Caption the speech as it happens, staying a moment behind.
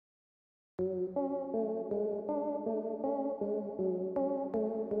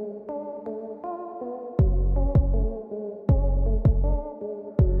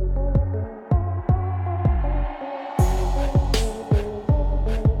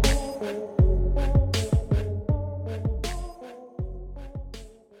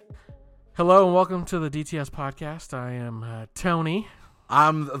Hello and welcome to the DTS podcast. I am Tony.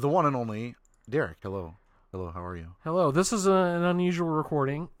 I'm the one and only Derek. Hello. Hello, how are you? Hello. This is an unusual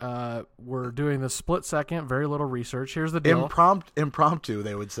recording. We're doing the split second, very little research. Here's the deal. Impromptu,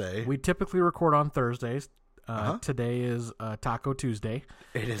 they would say. We typically record on Thursdays. Today is Taco Tuesday.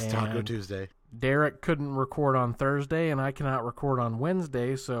 It is Taco Tuesday. Derek couldn't record on Thursday, and I cannot record on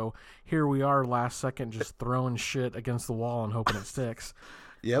Wednesday, so here we are last second just throwing shit against the wall and hoping it sticks.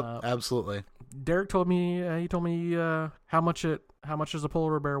 Yep, absolutely. Derek told me, how much does a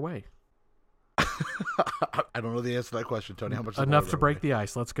polar bear weigh? I don't know the answer to that question, Tony. How much? Enough to break the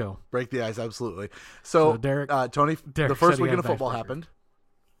ice. Let's go. Break the ice, absolutely. So Derek, Tony, Derek the first said he weekend had of football Nice happened.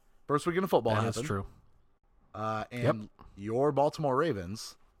 First weekend of football happened. That's true. And your Baltimore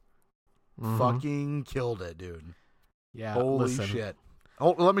Ravens fucking killed it, dude. Yeah. Holy shit.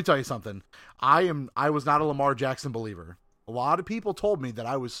 Oh, let me tell you something. I was not a Lamar Jackson believer. A lot of people told me that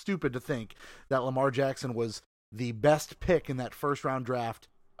I was stupid to think that Lamar Jackson was the best pick in that first round draft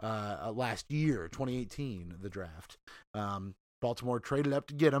last year, 2018, the draft. Baltimore traded up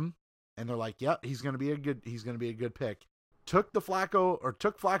to get him, and they're like, "Yep, he's going to be a good pick." Took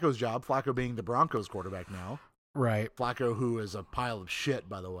Flacco's job. Flacco being the Broncos quarterback now. Right. Flacco, who is a pile of shit,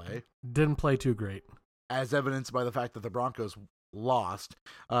 by the way. Didn't play too great, as evidenced by the fact that the Broncos lost.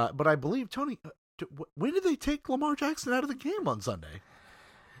 But I believe, Tony, when did they take Lamar Jackson out of the game on Sunday?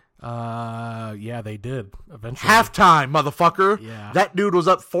 Yeah, they did eventually. Halftime, motherfucker. Yeah. That dude was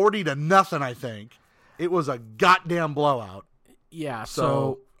up 40-0, I think. It was a goddamn blowout. Yeah,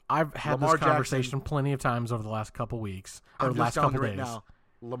 so I've had Lamar this conversation plenty of times over the last couple weeks, or last couple days. Now,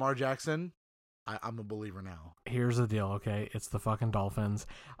 Lamar Jackson, I'm a believer now. Here's the deal, okay? It's the fucking Dolphins.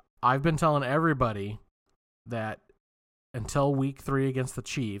 I've been telling everybody that until week 3 against the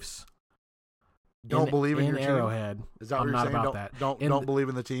Chiefs, don't believe in your team? Arrowhead. Is that I'm what you're not saying? about that. Don't believe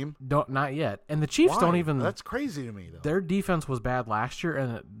in the team? Not yet. And the Chiefs Why? don't even. That's crazy to me, though. Their defense was bad last year,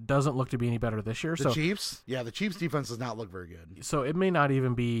 and it doesn't look to be any better this year. The Chiefs? Yeah, the Chiefs' defense does not look very good. So it may not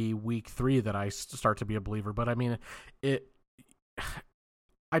even be week 3 that I start to be a believer. But I mean,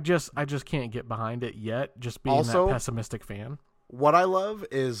 I just can't get behind it yet. Just being Also, that pessimistic fan. What I love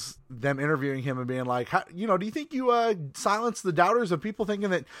is them interviewing him and being like, do you think you silence the doubters of people thinking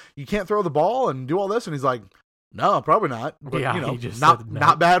that you can't throw the ball and do all this? And he's like, no, probably not. But, he just not said no.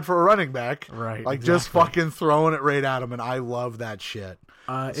 not bad for a running back. Right. Like, exactly. just fucking throwing it right at him, and I love that shit.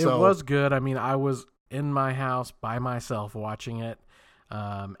 It was good. I mean, I was in my house by myself watching it.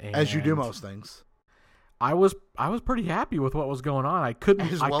 And as you do most things. I was pretty happy with what was going on. I could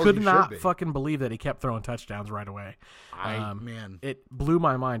not fucking believe that he kept throwing touchdowns right away. Man, it blew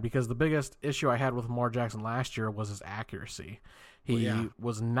my mind because the biggest issue I had with Lamar Jackson last year was his accuracy. He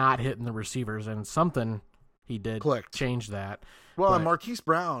was not hitting the receivers, and something he did change that. Well, and Marquise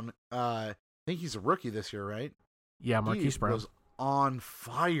Brown, I think he's a rookie this year, right? Yeah, Marquise Brown was on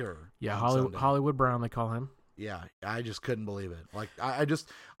fire. Yeah, Hollywood Brown, they call him. Yeah, I just couldn't believe it. Like,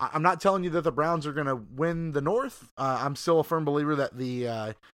 I'm not telling you that the Browns are going to win the North. I'm still a firm believer that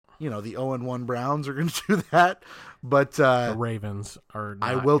the 0-1 Browns are going to do that. But the Ravens are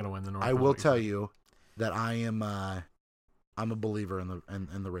not going to win the North. I will tell you that I'm a believer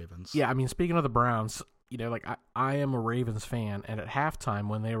in the Ravens. Yeah, I mean, speaking of the Browns, I am a Ravens fan, and at halftime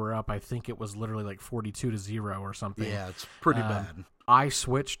when they were up, I think it was literally like 42-0 or something. Yeah, it's pretty bad. I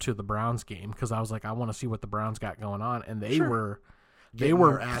switched to the Browns game because I was like, I want to see what the Browns got going on, and they were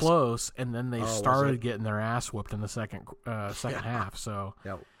close, and then they started getting their ass whooped in the second half. So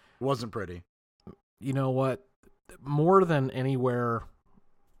yeah, it wasn't pretty. You know what? More than anywhere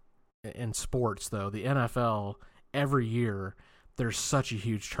in sports, though, the NFL every year there's such a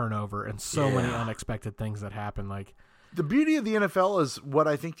huge turnover and so many unexpected things that happen. Like, the beauty of the NFL is what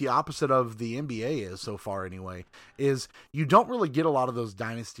I think the opposite of the NBA is so far anyway, is you don't really get a lot of those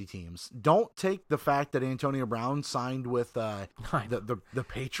dynasty teams. Don't take the fact that Antonio Brown signed with the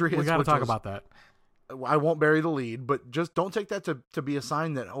Patriots. We got to talk about that. I won't bury the lead, but just don't take that to be a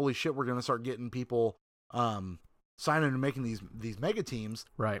sign that, holy shit, we're going to start getting people signing and making these mega teams.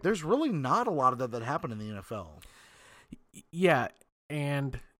 Right. There's really not a lot of that happened in the NFL. Yeah,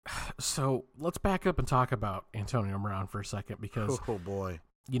 and so let's back up and talk about Antonio Brown for a second because, oh boy,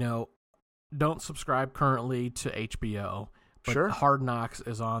 don't subscribe currently to HBO, but Hard Knocks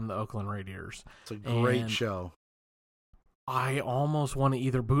is on the Oakland Raiders. It's a great show. I almost want to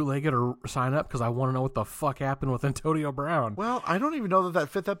either bootleg it or sign up because I want to know what the fuck happened with Antonio Brown. Well, I don't even know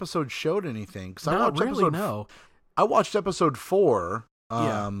that 5th episode showed anything. I watched episode 4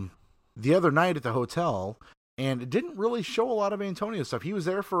 the other night at the hotel, and it didn't really show a lot of Antonio stuff. He was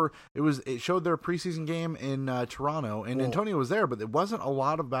there it showed their preseason game in Toronto, and Antonio was there, but it wasn't a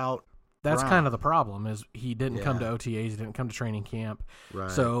lot about that's Brown. kind of the problem is he didn't come to Yeah. OTAs, he didn't come to training camp. Right.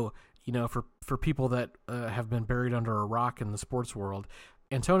 So, for people that have been buried under a rock in the sports world,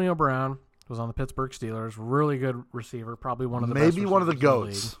 Antonio Brown was on the Pittsburgh Steelers, really good receiver, probably one of the best maybe one of the receivers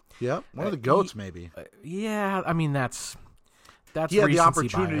in goats. Yep, one of the he- goats, maybe. yeah, I mean that's He had the recency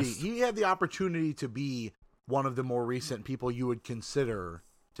opportunity. bias. He had the opportunity to be one of the more recent people you would consider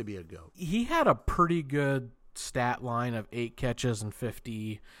to be a goat. He had a pretty good stat line of 8 catches and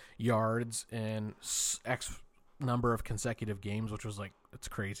 50 yards in X number of consecutive games, which was like, it's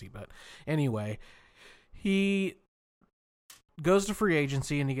crazy. But anyway, he goes to free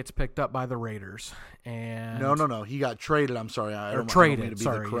agency and he gets picked up by the Raiders. And No. He got traded. I'm sorry. I don't traded, mean to be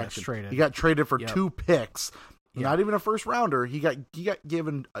sorry, the yes, correction. traded. He got traded for Yep. 2 picks. Yep. Not even a first rounder. He got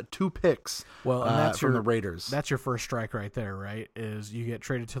given 2 picks. Well, and that's from your the Raiders. That's your first strike right there, right? Is you get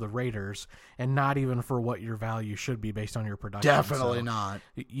traded to the Raiders, and not even for what your value should be based on your production. Definitely So not.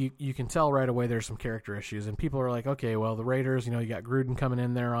 You can tell right away there's some character issues, and people are like, okay, well the Raiders, you got Gruden coming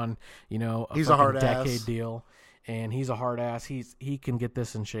in there on He's a fucking hard decade ass. deal, and he's a hard ass. He can get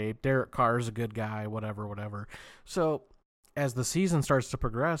this in shape. Derek Carr's a good guy, whatever. So as the season starts to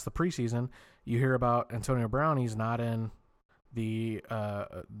progress, the preseason, you hear about Antonio Brown. He's not in the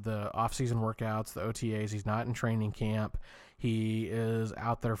off-season workouts, the OTAs. He's not in training camp. He is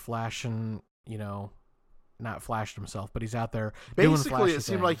out there flashing, not flashed himself, but he's out there doing Basically, flashy it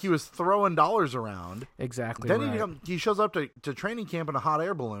seemed things. like he was throwing dollars around. Exactly. Then right. he shows up to training camp in a hot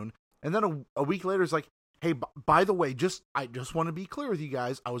air balloon, and then a week later, he's like, "Hey, by the way, I just want to be clear with you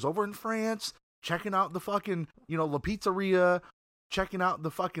guys. I was over in France checking out the fucking La Pizzeria, checking out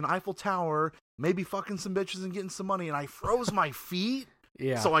the fucking Eiffel Tower, maybe fucking some bitches and getting some money, and I froze my feet,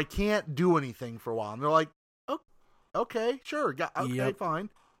 Yeah. so I can't do anything for a while." And they're like, "Oh, okay, sure, okay, Yep.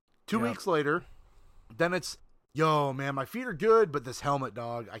 fine." 2 Yep. weeks later, then it's, "Yo, man, my feet are good, but this helmet,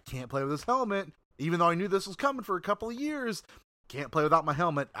 dog, I can't play with this helmet. Even though I knew this was coming for a couple of years, can't play without my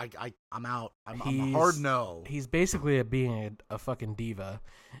helmet. I'm out. I'm a hard no." He's basically being a fucking diva.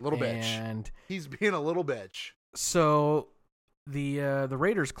 Little bitch. And He's being a little bitch. so the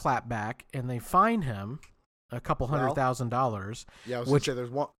Raiders clap back and they fine him a couple $100,000, Yeah, I was Which- gonna say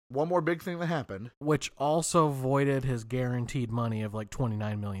there's one more big thing that happened. which also voided his guaranteed money of like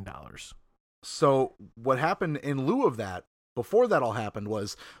 $29 million. So what happened in lieu of that, before that all happened,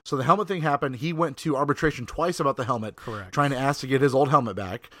 was so the helmet thing happened. He went to arbitration twice about the helmet, Correct. trying to ask to get his old helmet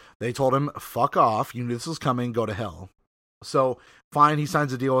back. They told him, "Fuck off. You knew this was coming. Go to hell." So fine, he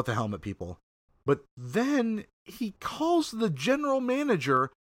signs a deal with the helmet people. But then he calls the general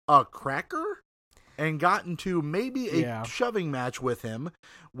manager a cracker and got into maybe a Yeah. shoving match with him,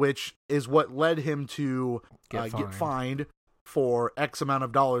 which is what led him to Get get fined for X amount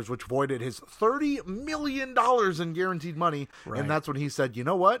of dollars, which voided his $30 million in guaranteed money. Right. And that's when he said, "You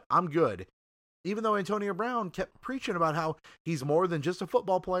know what? I'm good." Even though Antonio Brown kept preaching about how he's more than just a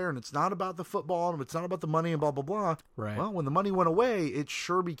football player and it's not about the football and it's not about the money and blah, blah, blah. Right. Well, when the money went away, it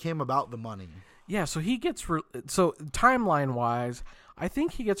sure became about the money. Yeah, so he gets so timeline wise, I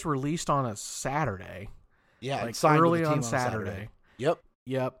think he gets released on a Saturday, Yeah, like signed with early the team on Saturday. Yep.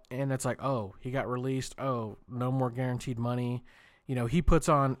 Yep, and it's like, oh, he got released. Oh, no more guaranteed money. He puts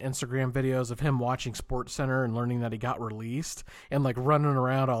on Instagram videos of him watching Sports Center and learning that he got released and like running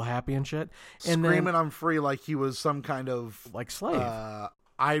around all happy and shit. And Screaming, then, "I'm free," like he was some kind of like slave.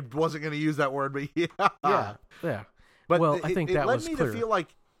 I wasn't going to use that word, but yeah. yeah. But Well, it, I think it that led was me clear. to feel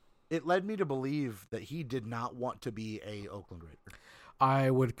like it led me to believe that he did not want to be a Oakland Raider.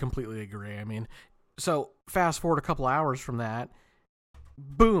 I would completely agree. I mean, so fast forward a couple hours from that,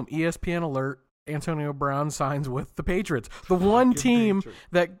 boom, ESPN alert. Antonio Brown signs with the Patriots, the one team Patriots.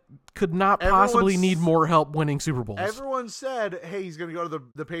 that could not possibly Everyone's- need more help winning Super Bowls. Everyone said, "Hey, he's going to go to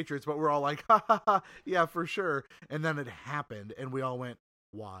the Patriots," but we're all like, "Ha ha ha, yeah, for sure." And then it happened, and we all went,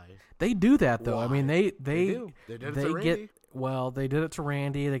 "Why?" They do that though. I Why? mean, they do. They did it to Randy. they did it to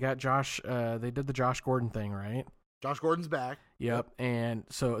Randy. They got Josh. They did the Josh Gordon thing, right? Josh Gordon's back. Yep. And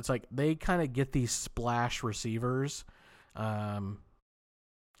so it's like they kind of get these splash receivers,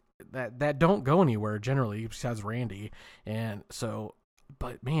 that don't go anywhere generally besides Randy. And so,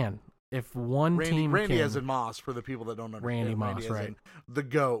 but man, if one team Randy can, as in Moss, for the people that don't understand. Randy Moss, as right. in the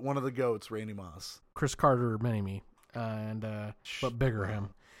GOAT, one of the GOATs, Randy Moss. Chris Carter, mini-me, and but bigger him.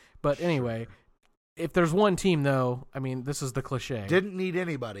 But anyway, if there's one team though, I mean, this is the cliche. Didn't need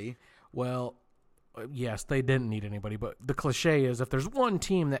anybody. Well, yes, they didn't need anybody, but the cliche is if there's one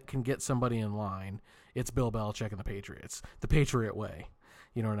team that can get somebody in line, it's Bill Belichick and the Patriots, the Patriot way.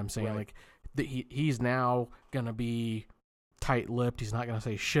 You know what I'm saying? Right. Like he's now going to be tight-lipped. He's not going to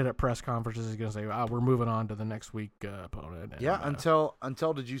say shit at press conferences. He's going to say, we're moving on to the next week opponent. And,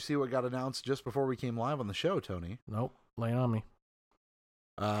 until did you see what got announced just before we came live on the show, Tony? Nope. Lay it on me.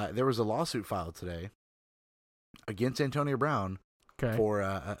 There was a lawsuit filed today against Antonio Brown for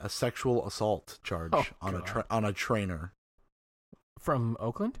a sexual assault charge on a trainer from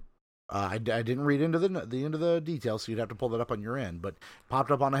Oakland. I didn't read into the end of the details, so you'd have to pull that up on your end. But popped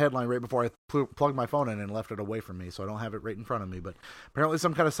up on a headline right before I plugged my phone in and left it away from me, so I don't have it right in front of me. But apparently,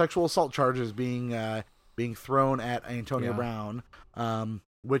 some kind of sexual assault charge is being thrown at Antonio Brown,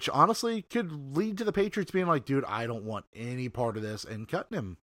 which honestly could lead to the Patriots being like, "Dude, I don't want any part of this," and cutting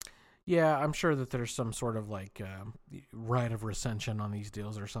him. Yeah, I'm sure that there's some sort of like right of rescission on these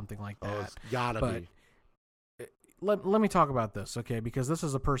deals or something like that. It's gotta be. Let me talk about this, okay? Because this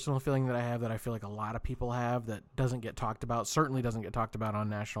is a personal feeling that I have that I feel like a lot of people have that doesn't get talked about, certainly doesn't get talked about on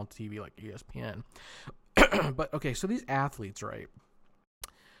national TV like ESPN. But, okay, so these athletes, right,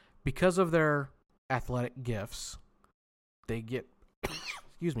 because of their athletic gifts, they get,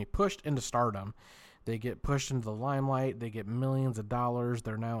 pushed into stardom. They get pushed into the limelight. They get millions of dollars.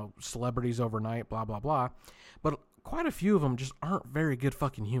 They're now celebrities overnight, blah, blah, blah. But quite a few of them just aren't very good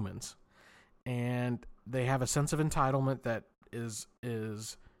fucking humans. And they have a sense of entitlement that is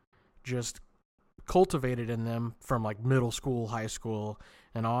just cultivated in them from like middle school, high school,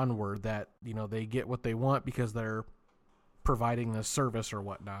 and onward, that, you know, they get what they want because they're providing this service or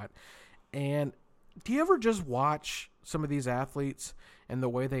whatnot. And do you ever just watch some of these athletes and the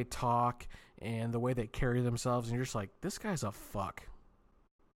way they talk and the way they carry themselves, and you're just like, this guy's a fuck.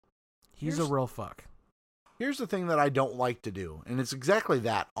 He's a real fuck. Here's the thing that I don't like to do, and it's exactly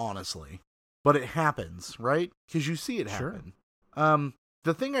that, honestly. But it happens, right? Because you see it happen. Sure.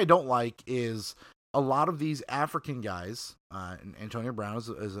 The thing I don't like is a lot of these African guys. Antonio Brown is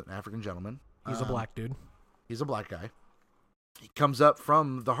an African gentleman. He's a black dude. He's a black guy. He comes up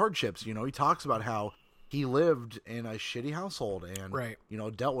from the hardships. You know, he talks about how he lived in a shitty household and, you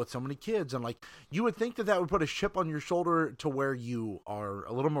know, dealt with so many kids. And, like, you would think that would put a chip on your shoulder to where you are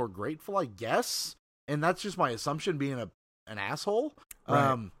a little more grateful, I guess. And that's just my assumption, being an asshole.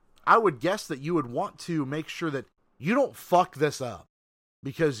 Right. I would guess that you would want to make sure that you don't fuck this up,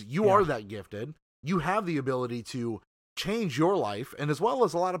 because you are that gifted. You have the ability to change your life, and as well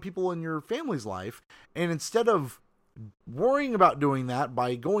as a lot of people in your family's life. And instead of worrying about doing that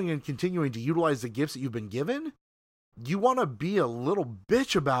by going and continuing to utilize the gifts that you've been given, you want to be a little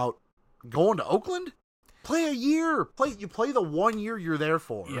bitch about going to Oakland? Play a year. You play the 1 year you're there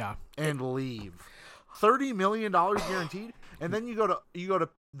for. Yeah. And leave. $30 million guaranteed. And then you go to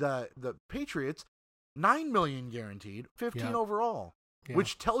the Patriots, $9 million guaranteed, 15 overall,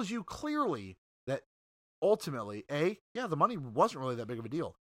 which tells you clearly that ultimately, A, the money wasn't really that big of a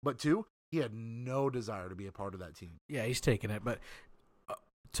deal, but two, he had no desire to be a part of that team. Yeah, he's taking it. But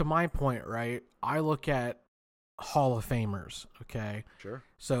to my point, right, I look at Hall of Famers, okay? Sure.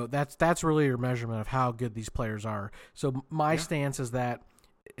 So that's really your measurement of how good these players are. So my stance is that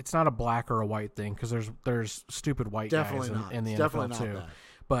it's not a black or a white thing, because there's stupid white guys in the NFL too. That.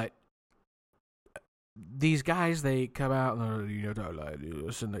 But these guys, they come out and they talk like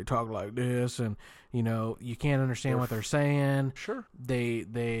this and they talk like this, and you can't understand what they're saying. Sure.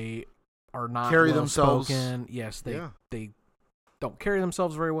 They are not carry well themselves. Spoken. Yes, they don't carry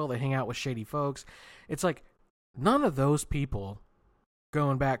themselves very well. They hang out with shady folks. It's like none of those people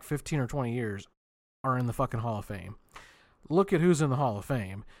going back 15 or 20 years are in the fucking Hall of Fame. Look at who's in the Hall of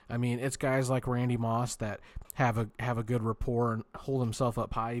Fame. I mean, it's guys like Randy Moss that have a good rapport and hold himself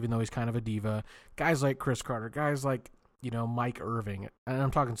up high, even though he's kind of a diva. Guys like Chris Carter, guys like, Mike Irving. And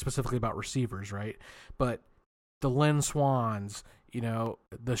I'm talking specifically about receivers, right? But the Lynn Swans,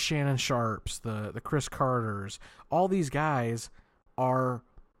 the Shannon Sharps, the Chris Carters, all these guys are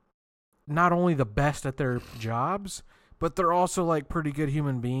not only the best at their jobs, but they're also like pretty good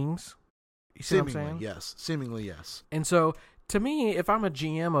human beings. You see what I'm saying? Yes. Seemingly, yes. And so, to me, if I'm a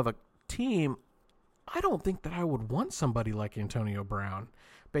GM of a team, I don't think that I would want somebody like Antonio Brown.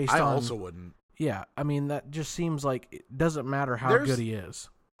 I also wouldn't. Yeah, I mean, that just seems like it doesn't matter how good he is.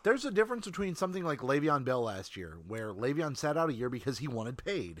 There's a difference between something like Le'Veon Bell last year, where Le'Veon sat out a year because he wanted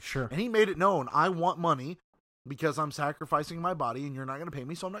paid. Sure. And he made it known, I want money because I'm sacrificing my body and you're not going to pay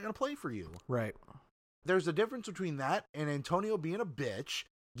me, so I'm not going to play for you. Right. There's a difference between that and Antonio being a bitch,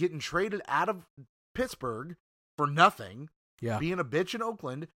 getting traded out of Pittsburgh for nothing, being a bitch in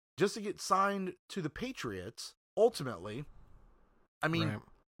Oakland just to get signed to the Patriots. Ultimately, I mean,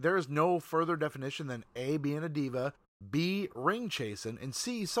 there is no further definition than A, being a diva, B, ring chasing, and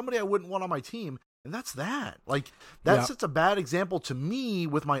C, somebody I wouldn't want on my team. And that's that. Like, that sets a bad example to me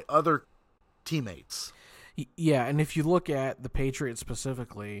with my other teammates. Yeah, and if you look at the Patriots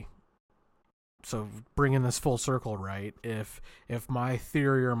specifically, so bringing this full circle, right? If my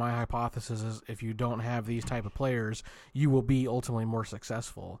theory or my hypothesis is if you don't have these type of players, you will be ultimately more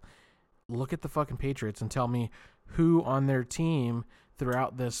successful. Look at the fucking Patriots and tell me who on their team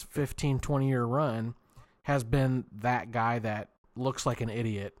throughout this 15, 20-year run has been that guy that looks like an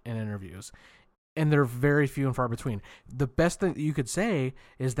idiot in interviews. And they're very few and far between. The best thing that you could say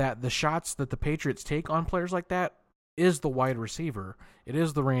is that the shots that the Patriots take on players like that is the wide receiver. It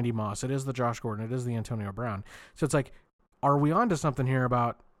is the Randy Moss. It is the Josh Gordon. It is the Antonio Brown. So it's like, are we on to something here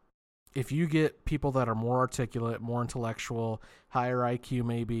about if you get people that are more articulate, more intellectual, higher IQ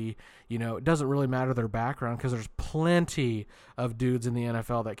maybe, it doesn't really matter their background because there's plenty of dudes in the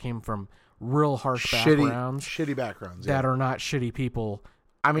NFL that came from real harsh backgrounds. Shitty backgrounds. That are not shitty people.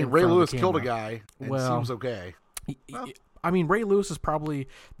 I mean, Ray Lewis killed a guy. It seems okay. I mean, Ray Lewis is probably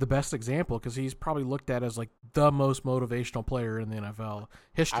the best example because he's probably looked at as like the most motivational player in the NFL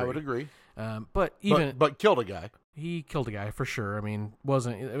history. I would agree. But killed a guy. He killed a guy for sure. I mean, it's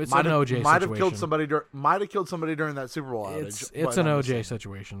an OJ situation. Might have killed somebody. Might have killed somebody during that Super Bowl outage. It's an OJ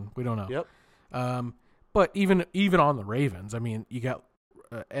situation. We don't know. Yep. But even on the Ravens, I mean, you got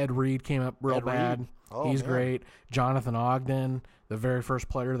Ed Reed came up real bad. Oh, he's man. great. Jonathan Ogden, the very first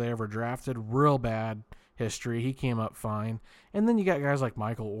player they ever drafted, real bad history. He came up fine. And then you got guys like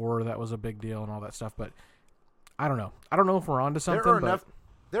Michael Orr, that was a big deal and all that stuff. But I don't know. I don't know if we're on to something.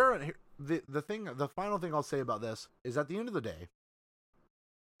 The final thing I'll say about this is at the end of the day,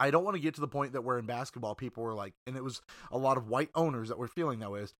 I don't want to get to the point that where in basketball people were like, and it was a lot of white owners that were feeling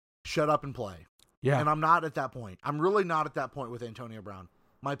that way, is shut up and play. Yeah. And I'm not at that point. I'm really not at that point with Antonio Brown.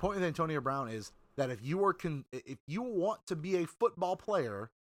 My point with Antonio Brown is that if you want to be a football player,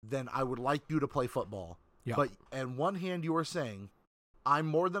 then I would like you to play football. Yeah. But on one hand, you are saying, I'm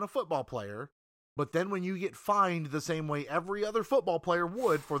more than a football player. But then when you get fined the same way every other football player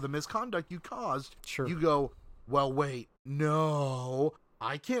would for the misconduct you caused, Sure. You go, well, wait, no,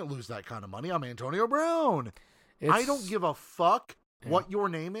 I can't lose that kind of money. I'm Antonio Brown. I don't give a fuck what your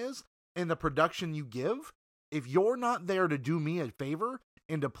name is and the production you give. If you're not there to do me a favor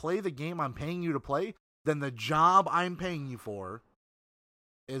and to play the game I'm paying you to play, then the job I'm paying you for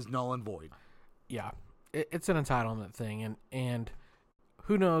is null and void. Yeah, it's an entitlement thing, and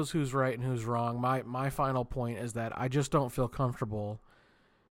who knows who's right and who's wrong. My final point is that I just don't feel comfortable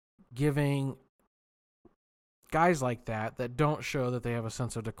giving guys like that don't show that they have a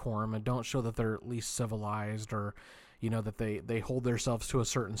sense of decorum and don't show that they're at least civilized or, that they hold themselves to a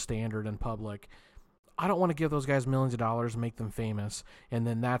certain standard in public. I don't want to give those guys millions of dollars and make them famous, and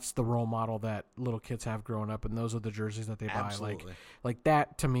then that's the role model that little kids have growing up, and those are the jerseys that they buy. Absolutely. Like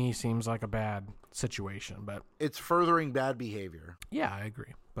that to me seems like a bad situation, but it's furthering bad behavior. Yeah, I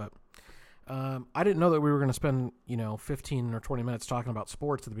agree. But I didn't know that we were going to spend 15 or 20 minutes talking about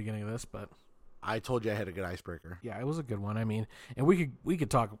sports at the beginning of this, but I told you I had a good icebreaker. Yeah, it was a good one. I mean, and we could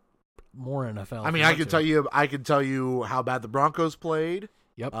talk more NFL. I mean, I could tell you how bad the Broncos played.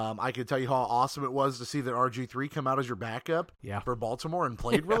 Yep. I could tell you how awesome it was to see that RG3 come out as your backup for Baltimore and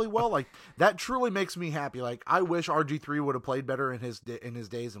played really well. Like, that truly makes me happy. Like, I wish RG3 would have played better in his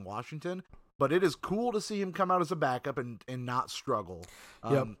days in Washington, but it is cool to see him come out as a backup and not struggle.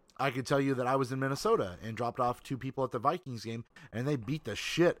 Yep. I could tell you that I was in Minnesota and dropped off 2 people at the Vikings game, and they beat the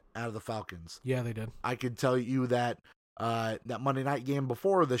shit out of the Falcons. Yeah, they did. I could tell you that that Monday night game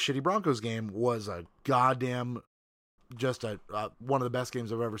before the shitty Broncos game was a goddamn just one of the best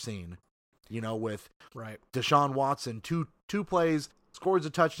games I've ever seen. With right Deshaun Watson, two plays, scores a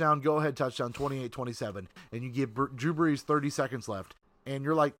touchdown, go-ahead touchdown, 28-27, and you give Drew Brees 30 seconds left, and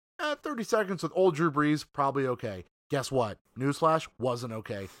you're like, 30 seconds with old Drew Brees, probably okay. Guess what? Newsflash, wasn't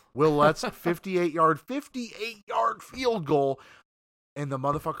okay. Will Lutz, 58-yard field goal, and the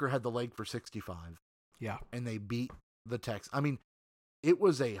motherfucker had the leg for 65. Yeah. And they beat the Texans. I mean, it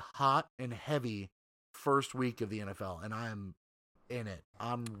was a hot and heavy first week of the NFL, and I'm in it.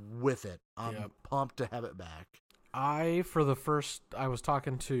 I'm with it. I'm pumped to have it back. I was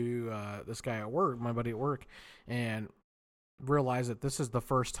talking to this guy at work, my buddy at work, and realized that this is the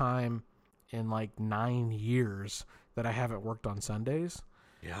first time in like 9 years that I haven't worked on Sundays.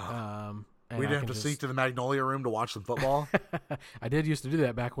 Yeah. We didn't have to sneak to the Magnolia Room to watch some football. I did used to do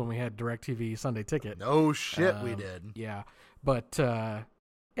that back when we had DirecTV Sunday Ticket. No shit, we did. Yeah. But,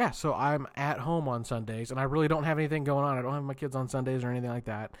 so I'm at home on Sundays, and I really don't have anything going on. I don't have my kids on Sundays or anything like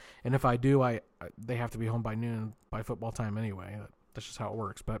that. And if I do, they have to be home by noon by football time anyway. That's just how it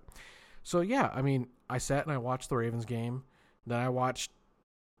works. But so, yeah, I mean, I sat and I watched the Ravens game. Then I watched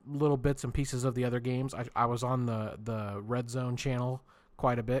little bits and pieces of the other games. I was on the Red Zone channel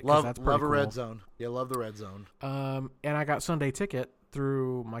quite a bit because that's pretty love a cool. red zone. Yeah, love the red zone. And I got Sunday ticket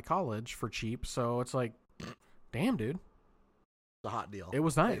through my college for cheap, so it's like, damn, dude, The hot deal. it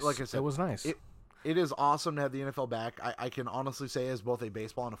was nice. Like I said, it was nice. It is awesome to have the NFL back. I can honestly say, as both a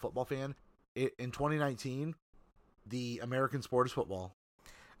baseball and a football fan, in 2019, the American sport is football.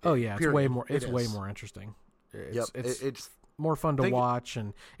 Oh yeah, it's way more. It's way is. more interesting. It's It's more fun to watch,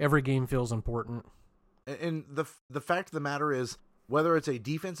 and every game feels important. and the fact of the matter is, whether it's a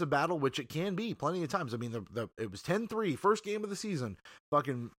defensive battle, which it can be plenty of times. I mean, it was 10-3, first game of the season.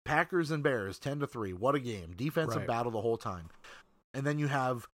 Fucking Packers and Bears 10-3. What a game! Defensive battle the whole time. And then you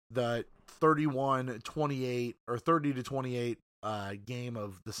have the 31-28 or 30-28 game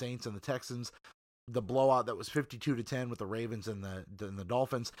of the Saints and the Texans. The blowout that was 52-10 with the Ravens and the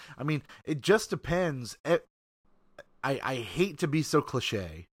Dolphins. I mean, it just depends. I hate to be so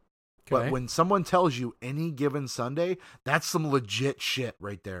cliche, but when someone tells you any given Sunday, that's some legit shit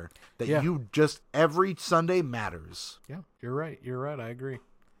right there. That you just every Sunday matters. Yeah, you're right. You're right. I agree.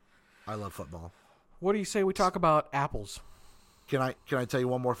 I love football. What do you say we talk about apples? Can I tell you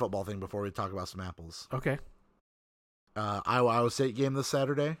one more football thing before we talk about some apples? Okay. Iowa State game this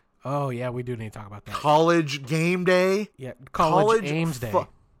Saturday. Oh yeah, we do need to talk about that. College game day. Yeah, college Ames Day.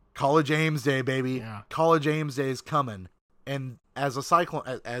 College Ames Day, baby. Yeah. College Ames Day is coming. And as a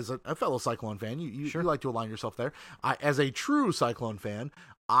fellow Cyclone fan, you like to align yourself there. As a true Cyclone fan,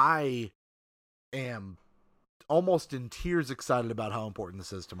 I am almost in tears excited about how important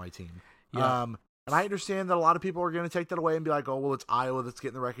this is to my team. Yeah. And I understand that a lot of people are going to take that away and be like, oh, well, it's Iowa that's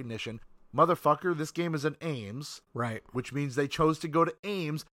getting the recognition. Motherfucker, this game is in Ames. Right. Which means they chose to go to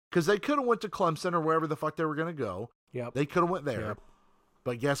Ames because they could have went to Clemson or wherever the fuck they were going to go. Yep. They could have went there. Yep.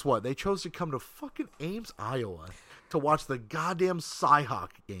 But guess what? They chose to come to fucking Ames, Iowa to watch the goddamn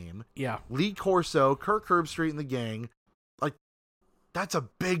Cyhawk game. Yeah. Lee Corso, Kirk Herbstreit, and the gang. Like, that's a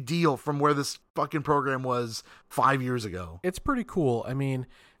big deal from where this fucking program was 5 years ago. It's pretty cool. I mean,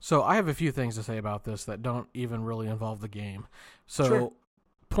 so I have a few things to say about this that don't even really involve the game. So, Sure.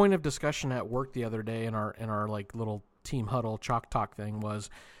 Point of discussion at work the other day in our like little team huddle chalk talk thing was,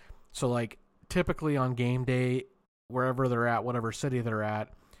 so like typically on game day, wherever they're at, whatever city they're at,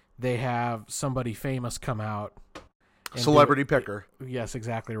 they have somebody famous come out. Celebrity picker. Yes,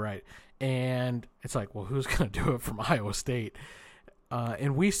 exactly right. And it's like, well, who's going to do it from Iowa State?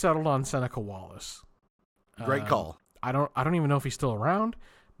 And we settled on Seneca Wallace. Great call. I don't even know if he's still around,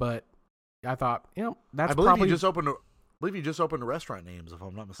 but I thought, that's I believe probably he just opened a restaurant names, if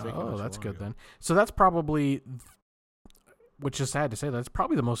I'm not mistaken. Oh, that's good then. So that's probably, which is sad to say, that's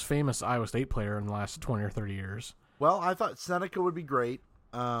probably the most famous Iowa State player in the last 20 or 30 years. Well, I thought Seneca would be great.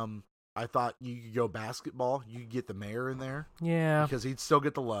 I thought you could go basketball. You could get the mayor in there. Yeah. Because he'd still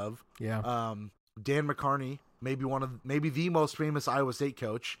get the love. Yeah. Dan McCarney, maybe the most famous Iowa State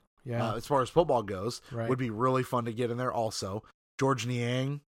coach. Yeah. As far as football goes, Right. would be really fun to get in there also. George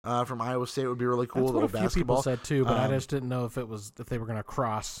Niang from Iowa State would be really cool. That's what a few basketball. people said too, but I just didn't know if they were going to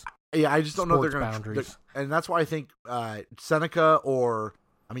cross. Yeah, I just don't know they're sports going boundaries. and that's why I think Seneca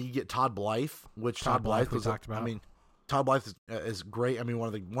you get Todd Blythe, which Todd Blythe we was talked about. Todd Blythe is great. I mean,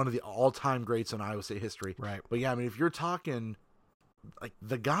 one of the all-time greats in Iowa State history. Right. But yeah, I mean, if you're talking like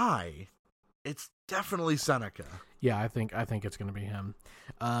the guy, it's definitely Seneca. Yeah, I think it's going to be him.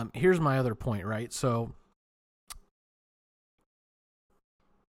 Here's my other point, right? So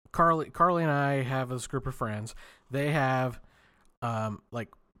Carly and I have this group of friends. They have like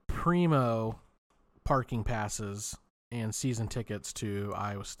primo parking passes and season tickets to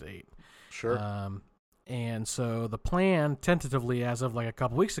Iowa State. Sure. And so the plan, tentatively, as of like a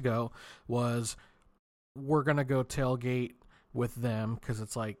couple weeks ago, was we're gonna go tailgate with them because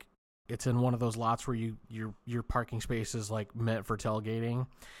it's like it's in one of those lots where your parking space is like meant for tailgating.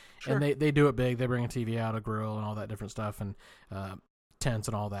 Sure. And they do it big. They bring a TV out, a grill, and all that different stuff, and tents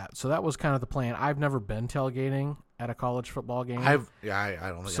and all that. So that was kind of the plan. I've never been tailgating at a college football game. I don't think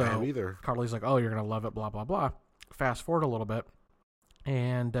I have either. Carly's like, oh, you're gonna love it, blah blah blah. Fast forward a little bit,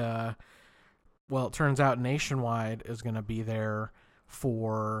 and well, it turns out Nationwide is going to be there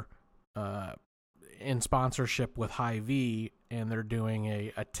for in sponsorship with Hy-Vee, and they're doing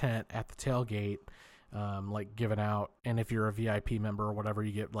a tent at the tailgate, like giving out. And if you're a VIP member or whatever,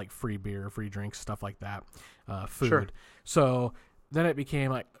 you get like free beer, free drinks, stuff like that, food. Sure. So then it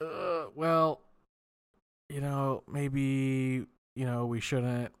became like, well, maybe we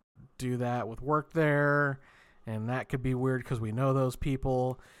shouldn't do that with work there, and that could be weird because we know those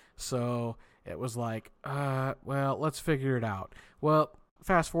people. So it was like, well, let's figure it out. Well,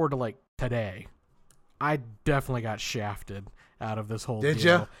 fast forward to like today, I definitely got shafted out of this whole Did deal.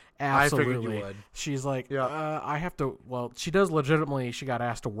 ya? Absolutely. I figured you would. She's like, Yeah. I have to. Well, she does legitimately. She got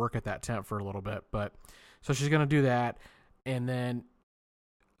asked to work at that tent for a little bit, but so she's gonna do that, and then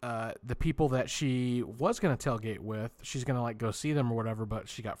the people that she was gonna tailgate with, she's gonna like go see them or whatever. But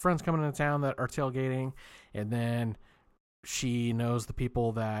she got friends coming into town that are tailgating, and then she knows the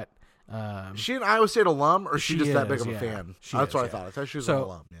people that. She an Iowa State alum, or she just that big of a yeah. fan? She That's is, what I yeah. thought. I thought she was So- an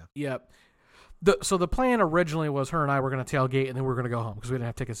alum. Yeah. Yep. So the plan originally was her and I were going to tailgate and then we were going to go home because we didn't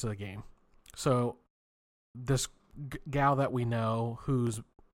have tickets to the game. So this gal that we know whose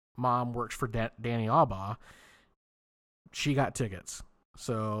mom works for Danny Albaugh, she got tickets.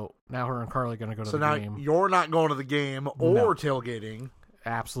 So now her and Carly are going to go to So the now game. you're not going to the game or No. tailgating,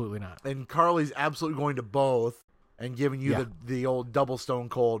 Absolutely not. and Carly's absolutely going to both and giving you Yeah. the old double stone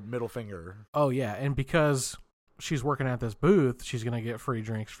cold middle finger. Oh yeah, and because she's working at this booth, she's going to get free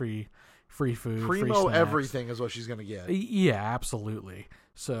drinks, free food, free Primo snacks. everything is what she's going to get. Yeah, absolutely.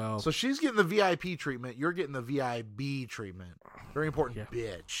 So she's getting the VIP treatment. You're getting the VIB treatment. Very important, Yeah.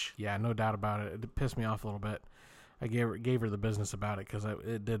 bitch. yeah, no doubt about it. It pissed me off a little bit. I gave her the business about it because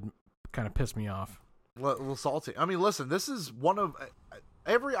it did kind of piss me off. A little salty. I mean, listen, this is one of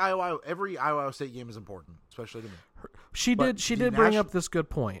every Iowa State game is important, especially to me. She But did the bring nation- up this good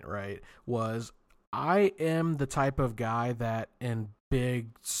point, right? Was I am the type of guy that in big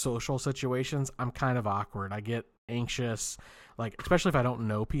social situations I'm kind of awkward. I get anxious, like especially if I don't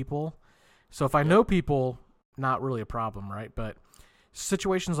know people. So if I know people, not really a problem, right? But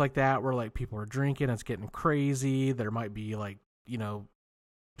situations like that where like people are drinking, it's getting crazy, there might be like,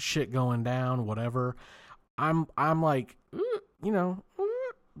 shit going down, whatever. I'm like,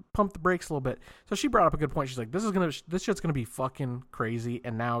 pump the brakes a little bit. So she brought up a good point. She's like, this shit's gonna be fucking crazy,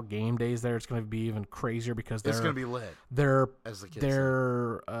 and now game days there, it's gonna be even crazier because It's going to be lit, their as the kids say.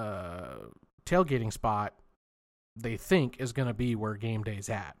 their tailgating spot they think is gonna be where game day's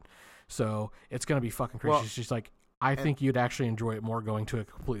at. So it's gonna be fucking crazy. Well, She's like, I think you'd actually enjoy it more going to a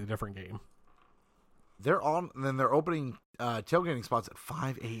completely different game. They're opening tailgating spots at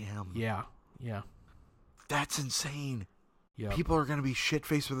 5 a.m. Yeah. That's insane. Yeah. People are going to be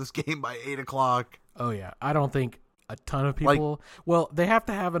shit-faced for this game by 8 o'clock. Oh yeah. I don't think a ton of people. Well, they have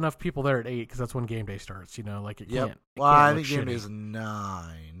to have enough people there at 8 because that's when game day starts. Like it can't. Well, can't I look think game day shitty. is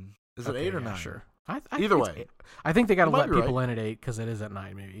 9. Is Okay, it 8 or yeah, 9? Sure. Either think it's way. 8. I think they got to You might let be people in at 8 because it is at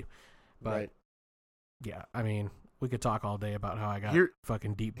 9 maybe. But Right. yeah, I mean, we could talk all day about how I got Here-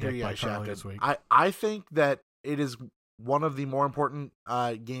 fucking deep Here dick you by go, Charlie shafted. this week. I think that it is one of the more important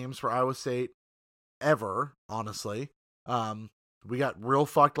games for Iowa State ever, honestly. We got real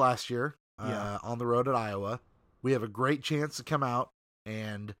fucked last year on the road at Iowa. We have a great chance to come out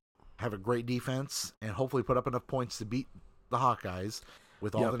and have a great defense and hopefully put up enough points to beat the Hawkeyes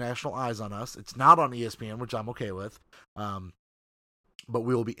with all Yep. the national eyes on us. It's not on ESPN, which I'm okay with. But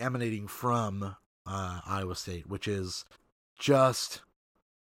we will be emanating from Iowa State, which is just,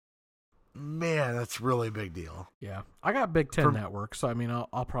 man, that's really a big deal. Yeah, I got Big Ten From- Network, so I mean,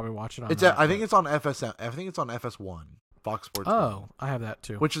 I'll probably watch it on. It's that, I think but- it's on FSM. I think it's on FS1, Fox Sports. Oh, I have that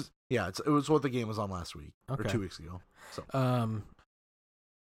too. which is it was what the game was on last week or Okay. 2 weeks ago. So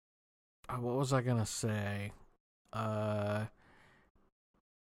What was I gonna say?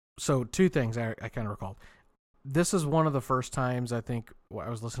 So two things I kind of recalled. This is one of the first times I think I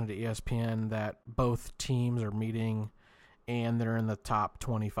was listening to ESPN that both teams are meeting, and they're in the top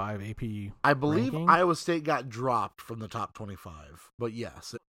 25 AP. I believe ranking? Iowa State got dropped from the top 25, but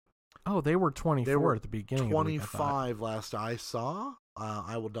yes, Oh, they were 24 They were at the beginning. Of the week, I thought. 25 last I saw.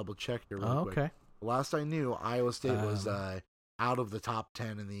 I will double check here. Really Oh, quick. okay. Last I knew, Iowa State was Um, out of the top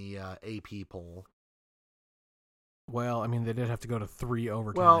 10 in the AP poll. Well, I mean, they did have to go to 3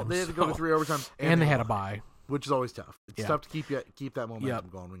 overtimes. Well, they had to go to so- 3 overtimes, and they had a lost, bye. which is always tough. It's Yeah. tough to keep that momentum Yep.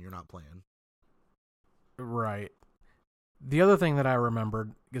 going when you're not playing. Right. The other thing that I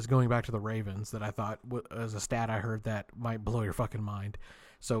remembered is going back to the Ravens that I thought was a stat I heard that might blow your fucking mind.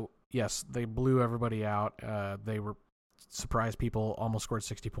 So, yes, they blew everybody out. They were surprised people, almost scored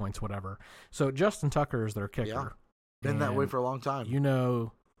 60 points, whatever. So, Justin Tucker is their kicker. Yeah. Been that way And for a long time. You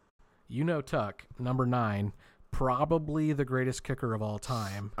know Tuck, number 9, probably the greatest kicker of all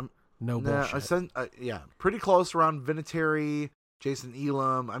time. No bullshit. Pretty close around Vinatieri, Jason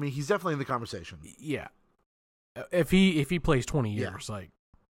Elam. I mean, he's definitely in the conversation. Yeah. If he plays 20 Yeah. years, like,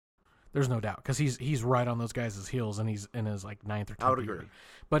 there's no doubt because he's right on those guys' heels and he's in his like 9th or 10th I would year. agree.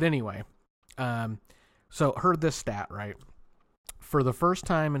 But anyway, so heard this stat, right? For the first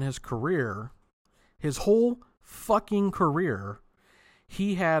time in his career, his whole fucking career,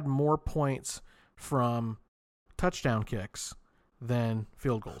 he had more points from touchdown kicks than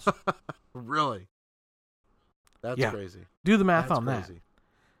field goals. Really? That's Yeah. crazy. Do the math That's on crazy.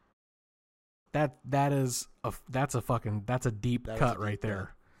 that. That's a deep That is cut a deep right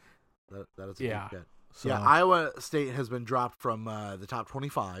there. That is a Yeah. deep cut. So, Yeah, Iowa State has been dropped from the top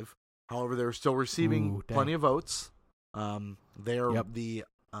 25. However, they're still receiving Ooh, dang. plenty of votes. They are Yep. the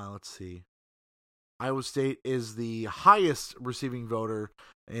let's see. Iowa State is the highest receiving voter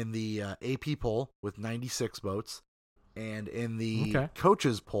in the AP poll with 96 votes, and in the Okay.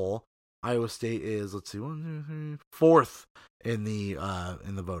 coaches poll, Iowa State is, let's see, 4th in the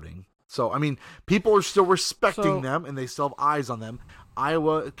voting. So I mean, people are still respecting them, and they still have eyes on them.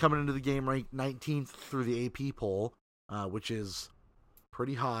 Iowa coming into the game ranked 19th through the AP poll, which is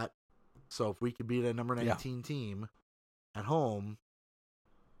pretty hot. So if we could beat a number 19 team at home,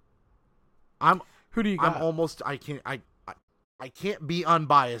 Who do you got? I can't be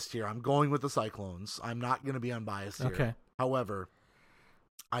unbiased here. I'm going with the Cyclones. I'm not going to be unbiased here. Okay. However,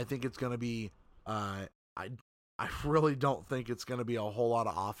 I think it's going to be I really don't think it's going to be a whole lot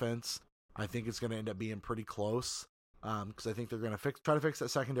of offense. I think it's going to end up being pretty close because I think they're going to try to fix that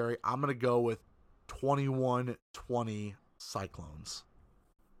secondary. I'm going to go with 21-20 Cyclones.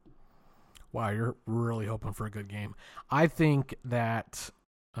 Wow, you're really hoping for a good game. I think that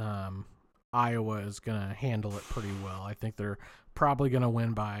Iowa is going to handle it pretty well. I think they're probably going to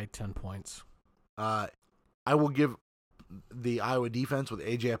win by 10 points. I will give the Iowa defense with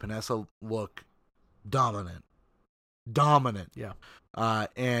AJ Epinesa look dominant. Yeah.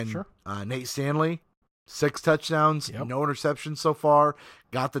 And Sure. Nate Stanley, 6 touchdowns, Yep. no interceptions so far.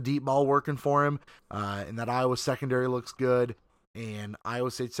 Got the deep ball working for him. And that Iowa secondary looks good. And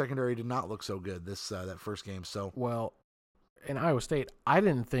Iowa State secondary did not look so good that first game. So Well, in Iowa State, I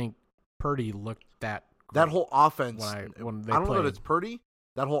didn't think Purdy looked that that great whole offense, when they I don't know played. that it's Purdy.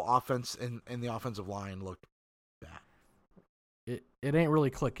 That whole offense and the offensive line looked bad. It ain't really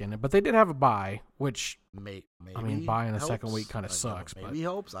clicking. But they did have a bye, which Maybe I mean, buying the second helps. week kinda sucks, Maybe but-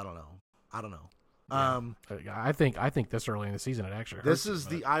 helps. I don't know. yeah, I think this early in the season it actually This hurts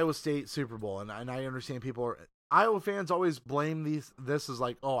is you, the Iowa State Super Bowl, and I understand Iowa fans always blame this as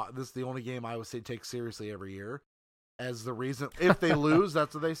like, oh, this is the only game Iowa State takes seriously every year as the reason. If they lose,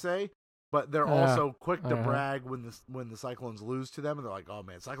 that's what they say. But they're also quick to brag when the Cyclones lose to them, and they're like, oh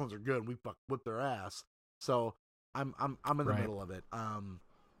man, Cyclones are good, and we whip their ass. So I'm in the Right. middle of it.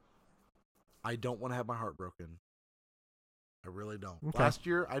 I don't want to have my heart broken. I really don't. Okay. Last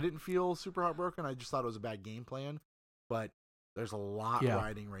year, I didn't feel super heartbroken. I just thought it was a bad game plan. But there's a lot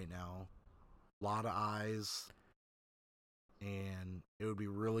riding right now. A lot of eyes. And it would be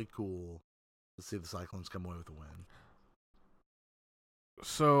really cool to see the Cyclones come away with a win.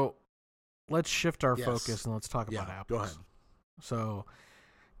 So let's shift our Yes. focus and let's talk about Yeah, Apple. go ahead. So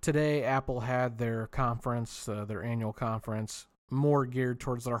today, Apple had their conference, their annual conference, more geared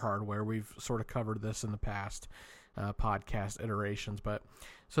towards their hardware. We've sort of covered this in the past podcast iterations, but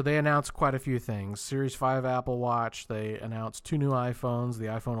so they announced quite a few things. Series 5 Apple Watch. They announced 2 new iPhones, the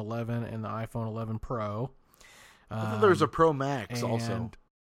iPhone 11 and the iPhone 11 Pro. I thought there was a Pro Max also. and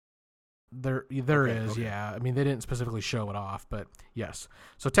There Okay, is, okay. yeah. I mean, they didn't specifically show it off, but yes.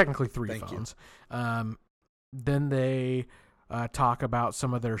 So technically 3 Thank you. phones. Then they talk about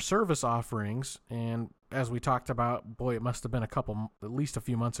some of their service offerings, and as we talked about, boy, it must have been at least a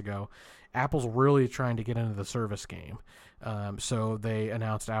few months ago, Apple's really trying to get into the service game. So they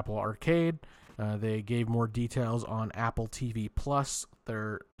announced Apple Arcade. They gave more details on Apple TV Plus,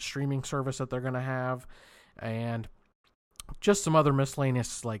 their streaming service that they're going to have, and just some other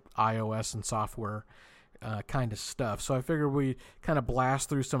miscellaneous like iOS and software kind of stuff. So I figured we kind of blast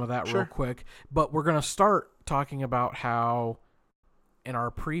through some of that real Sure. quick. But we're going to start talking about how in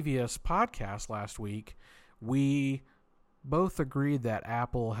our previous podcast last week, we both agreed that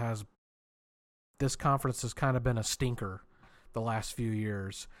Apple this conference has kind of been a stinker the last few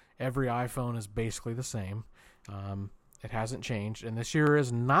years. Every iPhone is basically the same. It hasn't changed, and this year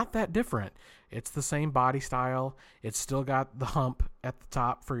is not that different. It's the same body style. It's still got the hump at the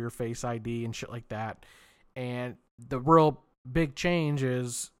top for your Face ID and shit like that. And the real big change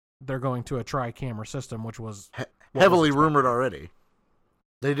is they're going to a tri-camera system, which was Heavily expected. rumored already.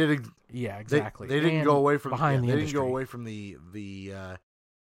 They did. Yeah, exactly. They didn't And go away from behind the They industry. didn't go away from the.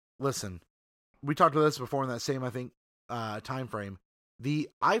 Listen, we talked about this before in that same time frame. The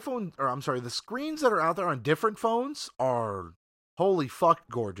the screens that are out there on different phones are holy fuck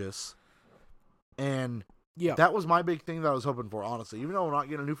gorgeous, and Yeah, that was my big thing that I was hoping for. Honestly, even though we're not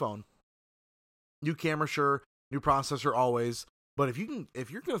getting a new phone, new camera, sure, new processor always. But if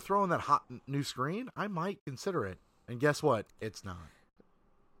you're gonna throw in that hot new screen, I might consider it. And guess what? It's not.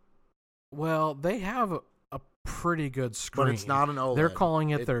 well, they have a pretty good screen. But it's not an OLED. They're calling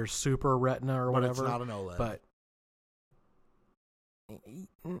it their Super Retina or but whatever. it's not an OLED. But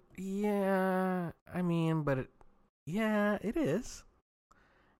Yeah, I mean, but it is.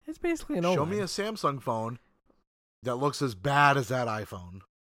 It's basically an OLED. Show me a Samsung phone that looks as bad as that iPhone.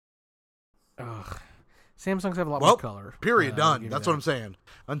 Ugh. Samsungs have a lot more color. Period. Done. That's what I'm saying.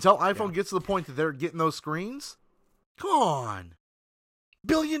 Until iPhone gets to the point that they're getting those screens, come on. $1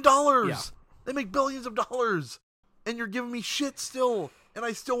 billion. Yeah. They make billions of dollars. And you're giving me shit still. And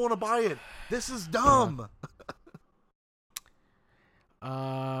I still want to buy it. This is dumb.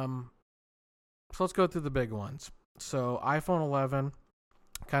 So let's go through the big ones. So iPhone 11,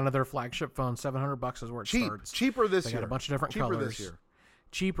 kind of their flagship phone, $700 is where it starts. Cheaper this year. They got a bunch of different colors. Cheaper this year.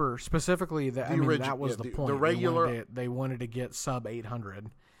 Cheaper, specifically. That was the point. The regular. They wanted to get sub 800,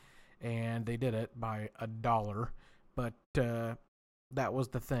 and they did it by $1. But that was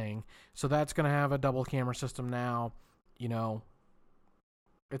the thing. So that's going to have a double camera system now. You know,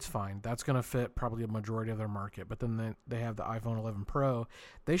 it's fine. That's going to fit probably a majority of their market. But then they have the iPhone 11 Pro.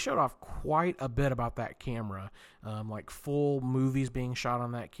 They showed off quite a bit about that camera, like full movies being shot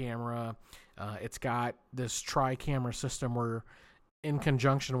on that camera. It's got this tri-camera system where, in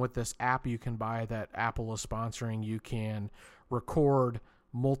conjunction with this app you can buy that Apple is sponsoring, you can record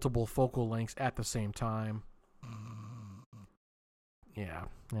multiple focal lengths at the same time. Yeah,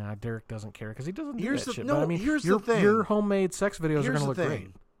 Derek doesn't care because he doesn't do that shit. But I mean, here's the thing. Your homemade sex videos are going to look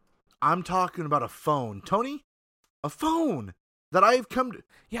great. I'm talking about a phone. Tony, a phone that I've come to...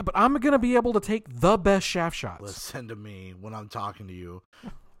 Yeah, but I'm going to be able to take the best shaft shots. Listen to me when I'm talking to you.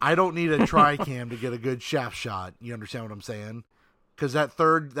 I don't need a tri-cam to get a good shaft shot. You understand what I'm saying? Because that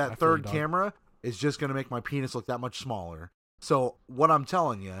third camera is just going to make my penis look that much smaller. So what I'm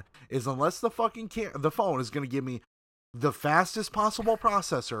telling you is, unless the fucking the phone is going to give me the fastest possible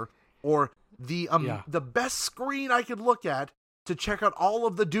processor or the best screen I could look at to check out all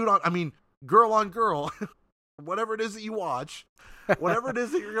of the girl on girl, whatever it is that you watch, whatever it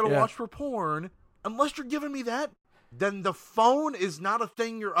is that you're going to watch for porn, unless you're giving me that, then the phone is not a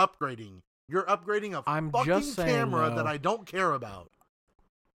thing you're upgrading. You're upgrading a fucking camera that I don't care about.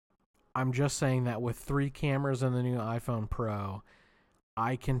 I'm just saying that with 3 cameras in the new iPhone Pro,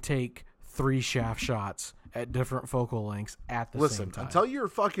 I can take 3 shaft shots at different focal lengths at the same time. Listen, until you're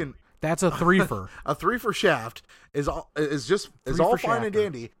fucking... That's a threefer. A threefer shaft is all fine and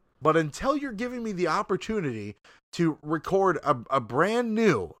dandy, but until you're giving me the opportunity to record a brand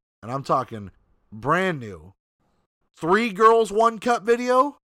new, and I'm talking brand new, 3 girls, 1 cup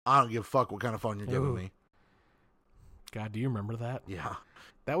video, I don't give a fuck what kind of phone you're giving me. God, do you remember that? Yeah.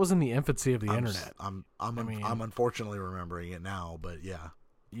 That was in the infancy of the internet. I'm unfortunately remembering it now, but yeah.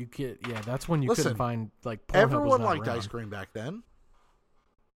 That's when you couldn't find, like, Pornhub. Everyone liked ice cream back then.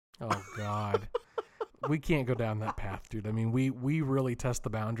 Oh God. We can't go down that path, dude. I mean, we really test the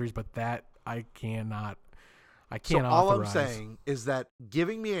boundaries, but that I can't So all I'm saying is that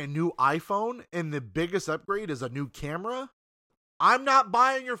giving me a new iPhone and the biggest upgrade is a new camera, I'm not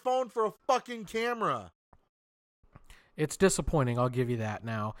buying your phone for a fucking camera. It's disappointing, I'll give you that.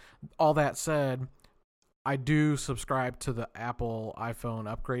 Now, all that said, I do subscribe to the Apple iPhone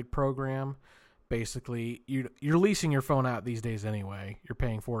upgrade program. Basically, you're leasing your phone out these days anyway. You're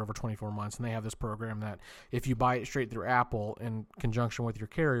paying for it over 24 months, and they have this program that if you buy it straight through Apple in conjunction with your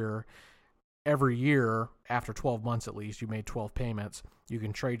carrier, every year, after 12 months at least, you made 12 payments, you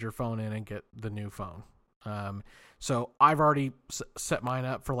can trade your phone in and get the new phone. So I've already set mine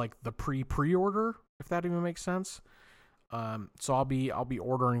up for like the pre-order, if that even makes sense. So I'll be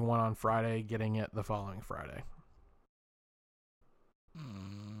ordering one on Friday, getting it the following Friday.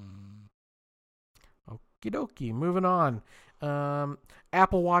 Okie dokie, moving on.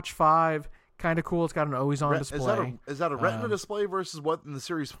 Apple Watch 5, kind of cool. It's got an always-on display. Is that a Retina display versus what in the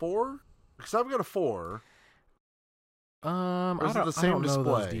Series 4? Because I've got a 4. I don't know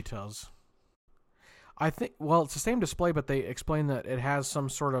those details. I think, it's the same display, but they explain that it has some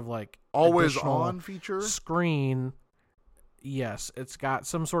sort of like always-on feature screen. Yes, it's got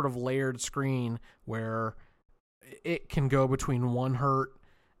some sort of layered screen where it can go between 1 hertz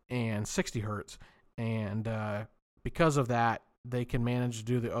and 60 hertz. And because of that, they can manage to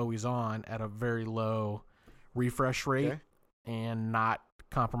do the always on at a very low refresh rate and not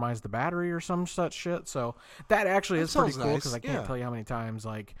compromise the battery or some such shit. So that actually is pretty cool because I can't tell you how many times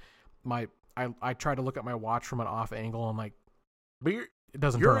like I try to look at my watch from an off angle and like, but it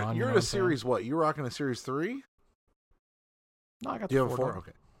doesn't turn on. You're in a Series what? You're rocking a Series 3? No, I got the 4. Do you have a 4?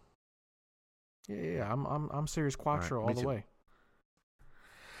 Okay. Yeah, I'm Series Quattro all the way.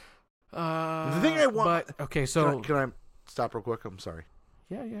 The thing I want... But, okay, so... Can I stop real quick? I'm sorry.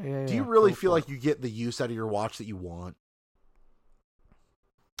 Yeah. Do you really feel like you get the use out of your watch that you want?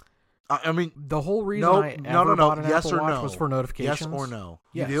 I mean, The whole reason no, I no, ever no, bought an yes Apple or Watch no? was for notifications. Yes or no?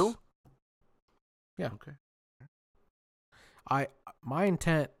 Yes. You do? Yeah. Okay. My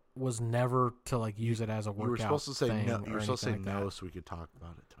intent was never to like use it as a workout. You were supposed to say thing no. or You were supposed to say anything like no, that. so we could talk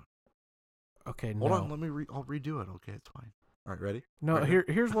about it. Tony. Okay, Hold no. on, let me. I'll redo it. Okay, it's fine. All right, ready? No,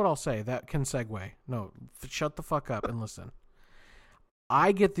 Ready? here's what I'll say. That can segue. No, shut the fuck up and listen.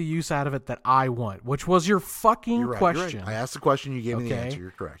 I get the use out of it that I want, which was your fucking You're right, question. You're right. I asked the question. You gave me the Okay. answer.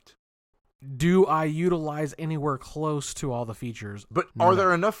 You're correct. Do I utilize anywhere close to all the features? But No. are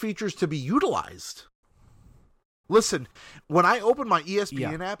there enough features to be utilized? Listen, when I open my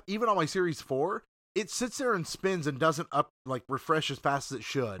ESPN app, even on my Series 4, it sits there and spins and doesn't refresh as fast as it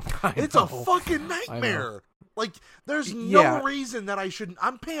should. It's a fucking nightmare. Like, there's no reason that I shouldn't.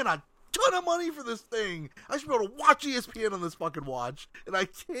 I'm paying a ton of money for this thing. I should be able to watch ESPN on this fucking watch, and I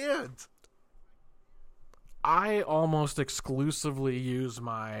can't. I almost exclusively use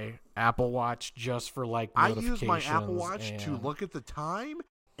my Apple Watch just for like I notifications. use my Apple Watch to and- look at the time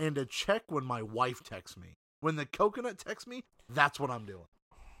and to check when my wife texts me. When the coconut texts me, that's what I'm doing.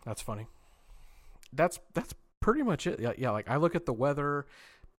 That's funny. That's pretty much it. Yeah, like I look at the weather.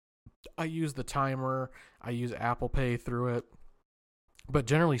 I use the timer. I use Apple Pay through it. But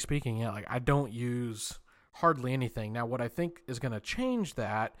generally speaking, yeah, like I don't use hardly anything. Now, what I think is going to change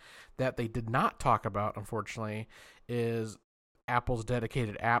that they did not talk about, unfortunately, is Apple's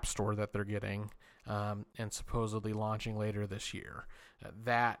dedicated app store that they're getting and supposedly launching later this year.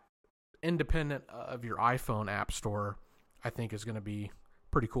 That, independent of your iPhone app store, I think is going to be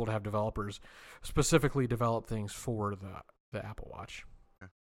pretty cool to have developers specifically develop things for the Apple Watch.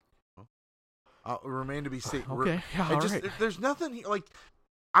 Remain to be seen. Okay, yeah, right. There's nothing like.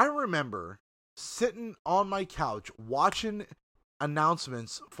 I remember sitting on my couch watching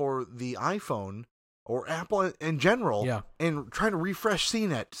announcements for the iPhone or Apple in general, and trying to refresh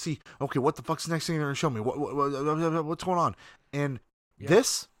CNET, see, okay, what the fuck's the next thing they're gonna show me? What's going on? And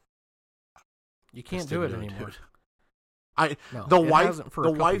this, you can't do it anymore. The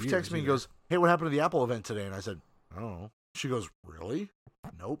wife years, texts me and goes, "Hey, what happened to the Apple event today?" And I said, "I don't know." She goes, "Really?"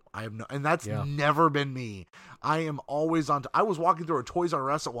 Nope, I have no, and that's never been me. I am always on. I was walking through a Toys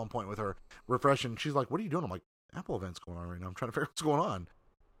R Us at one point with her, refreshing. She's like, "What are you doing?" I'm like, "Apple event's going on right now. I'm trying to figure out what's going on."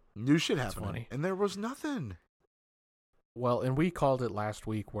 New shit happening, funny. And there was nothing. Well, and we called it last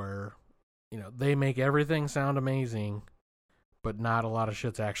week where, they make everything sound amazing, but not a lot of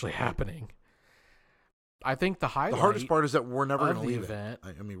shit's actually happening. I think the hardest part is that we're never going to leave event.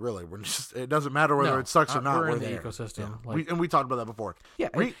 I mean, really, we're just. It doesn't matter whether it sucks or not. We're in there. the ecosystem. Yeah. We talked about that before. Yeah,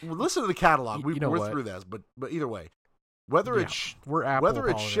 listen to the catalog. We're what? through this, but either way, whether it's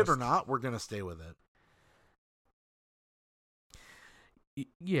shit or not, we're going to stay with it.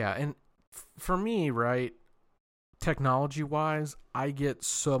 Yeah, and for me, right, technology-wise, I get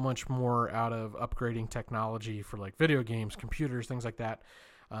so much more out of upgrading technology for like video games, computers, things like that.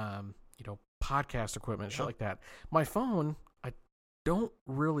 Podcast equipment, shit like that. My phone, I don't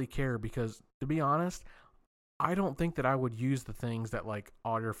really care because, to be honest, I don't think that I would use the things that like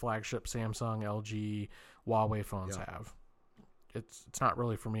all your flagship Samsung, LG, Huawei phones have. It's not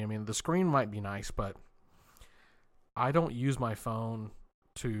really for me. I mean, the screen might be nice, but I don't use my phone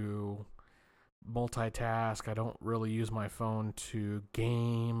to multitask. I don't really use my phone to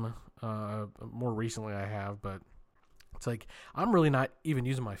game. More recently I have, but it's like I'm really not even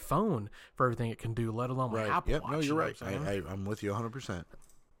using my phone for everything it can do, let alone my Apple Watch. No, you're right. I'm with you 100%.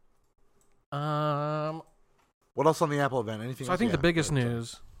 What else on the Apple event? Anything? So else? I think the biggest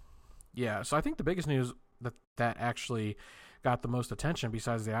news, that actually got the most attention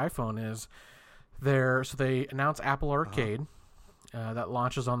besides the iPhone is they announced Apple Arcade that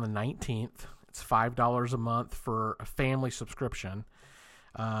launches on the 19th. It's $5 a month for a family subscription.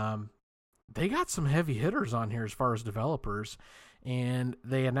 They got some heavy hitters on here as far as developers, and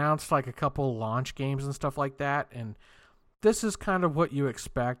they announced like a couple launch games and stuff like that. And this is kind of what you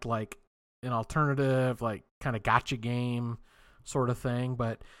expect, like an alternative, like kind of gotcha game sort of thing.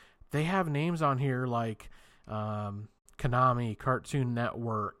 But they have names on here like Konami, Cartoon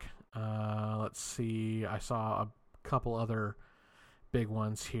Network. Let's see, I saw a couple other big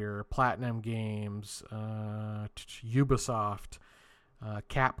ones here: Platinum Games, Ubisoft,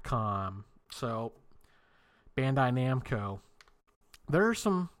 Capcom. So, Bandai Namco. There's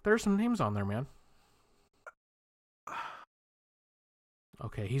some names on there, man.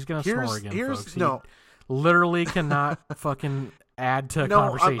 Okay, he's gonna snore again, folks. He literally cannot fucking add to a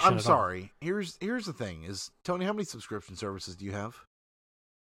conversation. I'm sorry. Here's the thing: is Tony, how many subscription services do you have?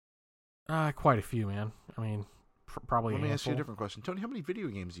 Quite a few, man. I mean, probably. Let me ask you a different question, Tony. How many video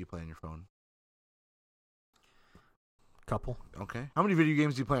games do you play on your phone? Couple. Okay. How many video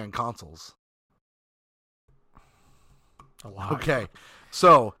games do you play on consoles? A lot. Okay.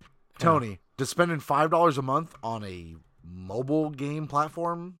 So, Tony, does spending $5 a month on a mobile game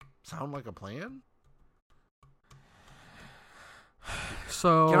platform sound like a plan?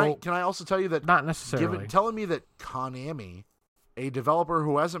 So Can I also tell you that not necessarily. telling me that Konami, a developer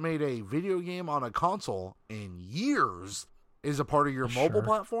who hasn't made a video game on a console in years, is a part of your mobile Sure.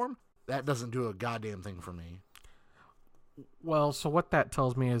 platform, that doesn't do a goddamn thing for me. Well, so what that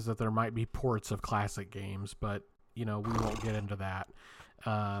tells me is that there might be ports of classic games, but we won't get into that.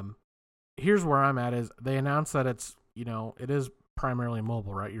 Here's where I'm at: is they announced that it's it is primarily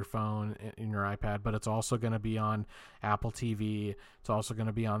mobile, right? Your phone and your iPad, but it's also going to be on Apple TV. It's also going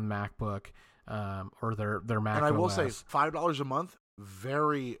to be on MacBook, or their Mac. And I will OS. say, $5 a month,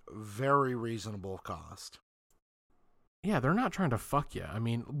 very, very reasonable cost. Yeah, they're not trying to fuck you. I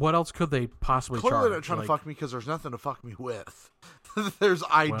mean, what else could they possibly charge? Clearly, they're trying to fuck me because there's nothing to fuck me with. There's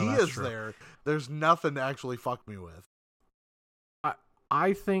ideas true. there. There's nothing to actually fuck me with.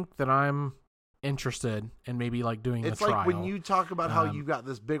 I think that I'm interested in maybe like doing It's the trial. like when you talk about how you got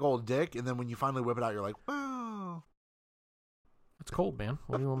this big old dick, and then when you finally whip it out, you're like, wow. It's cold, man.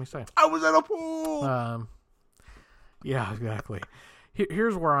 What do you want me to say? I was at a pool. Yeah, exactly.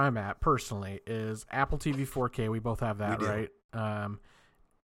 Here's where I'm at personally: is Apple TV 4K. We both have that, We do. right?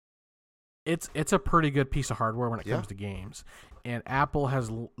 It's a pretty good piece of hardware when it Yeah. comes to games, and Apple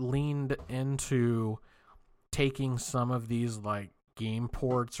has leaned into taking some of these like game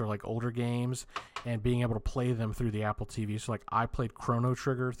ports or like older games and being able to play them through the Apple TV. So like I played Chrono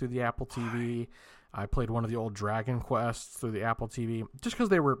Trigger through the Apple TV. I played one of the old Dragon Quests through the Apple TV just because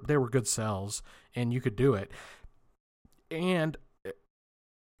they were good sells and you could do it. And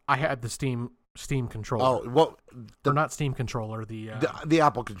I had the Steam controller. Oh, well, or not Steam controller, the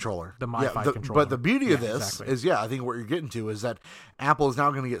Apple controller. the MiFi controller. But the beauty of Yeah, this exactly. is, I think what you're getting to is that Apple is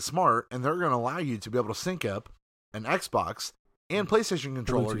now going to get smart, and they're going to allow you to be able to sync up an Xbox and PlayStation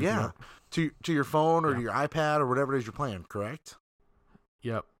controller, Bluetooth, to your phone or Yeah. to your iPad or whatever it is you're playing, correct?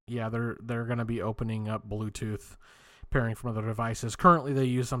 Yep. Yeah, they're going to be opening up Bluetooth pairing from other devices. Currently, they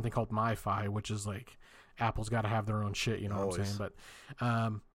use something called MiFi, which is like Apple's got to have their own shit. You know what I'm saying?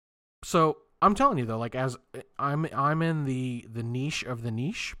 But so I'm telling you though, like as I'm in the niche of the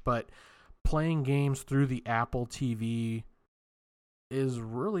niche, but playing games through the Apple TV is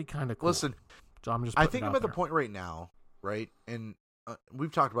really kind of cool. Listen, so I'm just. I putting think it I'm out at the there. point right now, right? And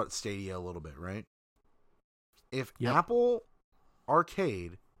we've talked about Stadia a little bit, right? If Yep. Apple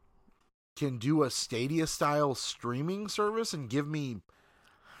Arcade can do a Stadia style streaming service and give me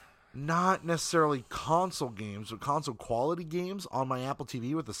not necessarily console games, but console quality games on my Apple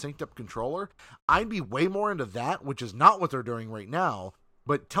TV with a synced up controller, I'd be way more into that, which is not what they're doing right now.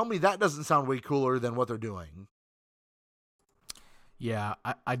 But tell me that doesn't sound way cooler than what they're doing. Yeah,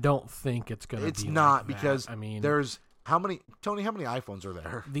 I don't think it's gonna. It's be not, like because that. I mean, there's how many iPhones are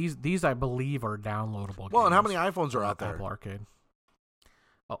there? these I believe are downloadable. Well, and how games many iPhones are on out there? Apple Arcade.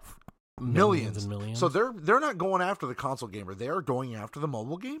 Oh, Millions and millions. So they're not going after the console gamer. They are going after the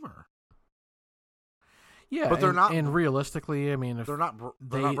mobile gamer. yeah, but they're and, not- And realistically, I mean, if They're not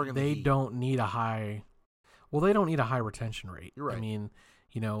they bringing the heat. don't need a high. Well, they don't need a high retention rate. You're right. I mean,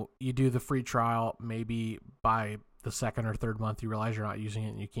 you do the free trial. Maybe by the second or third month, you realize you're not using it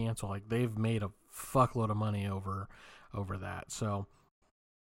and you cancel. Like they've made a fuckload of money over that. So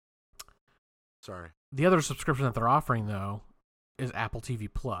Sorry. the other subscription that they're offering though is Apple TV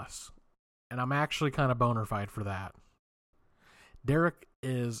Plus, and I'm actually kind of bona fide for that. Derek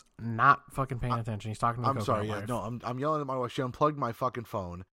is not fucking paying attention. He's talking to I'm Coco sorry. Life. Yeah, no, I'm yelling at my wife. She unplugged my fucking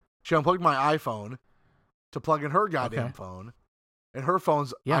phone. She unplugged my iPhone to plug in her goddamn Okay. phone, and her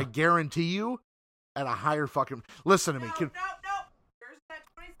phone's, Yeah. I guarantee you, at a higher fucking. Listen to me. No. Yours is at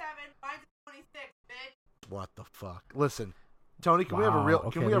 27. Mine's at 26, bitch. What the fuck? Listen, Tony. Can we have a Wow, real?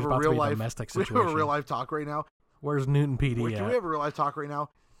 okay, Can we have there's a about to real be a life? domestic Can we have a situation. real life talk right now? Where's Newton PD Wait, at? can we have a real life talk right now?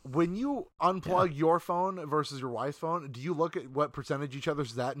 When you unplug your phone versus your wife's phone, do you look at what percentage each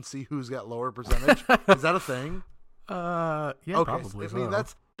other's at and see who's got lower percentage? Is that a thing? Yeah, Okay, probably. I mean so.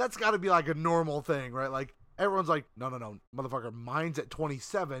 that's got to be like a normal thing, right? Like everyone's like, no, motherfucker, mine's at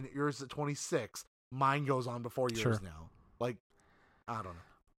 27, yours at 26. Mine goes on before yours Sure. now. Like, I don't know.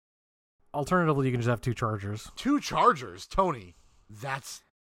 Alternatively, you can just have two chargers. 2 chargers, Tony. That's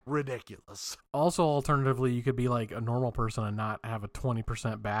ridiculous. Also, alternatively, you could be like a normal person and not have a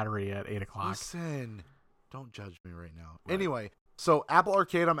 20% battery at 8 o'clock. Listen, don't judge me right now. Right. Anyway, so Apple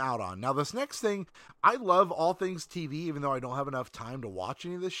Arcade I'm out on. Now this next thing, I love all things TV, even though I don't have enough time to watch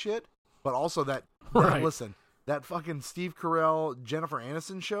any of this shit. But also that Right. listen, that fucking Steve Carell, Jennifer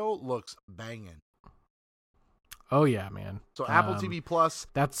Aniston show looks banging. Oh yeah, man. So Apple TV Plus,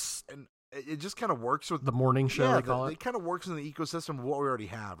 That's and it just kind of works with the morning show, yeah, they call it. it kind of works in the ecosystem of what we already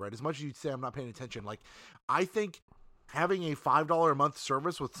have, right? As much as you say I'm not paying attention, like I think having a $5 a month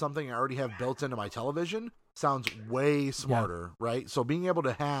service with something I already have built into my television sounds way smarter, right? So being able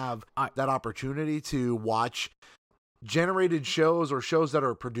to have that opportunity to watch generated shows or shows that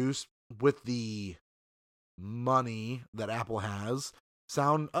are produced with the money that Apple has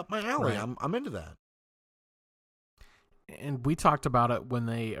sound up my alley. Right. I'm into that. And we talked about it when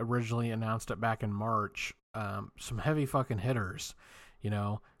they originally announced it back in March. Some heavy fucking hitters,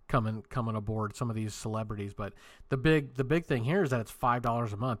 coming aboard, some of these celebrities. But the big thing here is that it's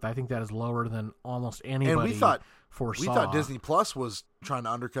 $5 a month. I think that is lower than almost anybody foresaw. We thought Disney Plus was trying to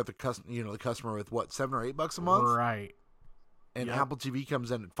undercut the customer with what, $7 or $8 a month, right? And Apple TV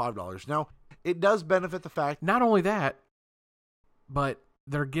comes in at $5. Now it does benefit the fact. Not only that, but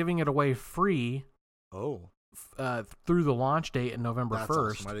they're giving it away free. Oh. Through the launch date in November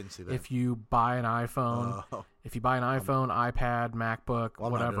 1st. Awesome. I didn't see that. If you buy an iPhone, iPad, MacBook,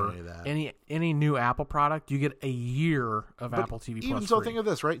 whatever, any new Apple product, you get a year of Apple TV Plus. Even so, free. think of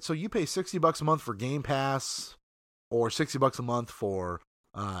this, right? So you pay $60 a month for Game Pass, or $60 a month for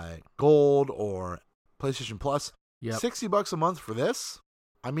Gold or PlayStation Plus. Yep. $60 a month for this.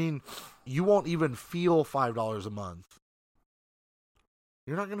 I mean, you won't even feel $5 a month.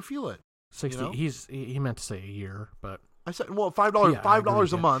 You're not going to feel it. 60. He meant to say a year, but I said, well,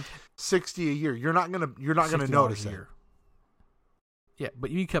 $5 a month, 60 a year. You're not gonna notice it. Yeah, but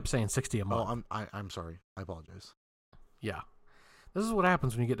you kept saying 60 a month. Oh, I'm sorry. I apologize. Yeah, this is what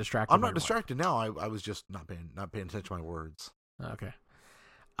happens when you get distracted. I'm not distracted now. I was just not paying attention to my words. Okay.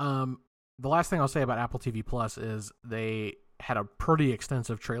 The last thing I'll say about Apple TV Plus is they had a pretty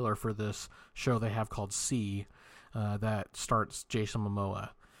extensive trailer for this show they have called C, that starts Jason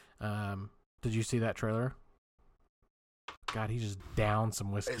Momoa. Did you see that trailer? God, he just downed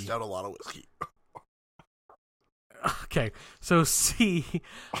some whiskey. He's down a lot of whiskey. Okay, so C,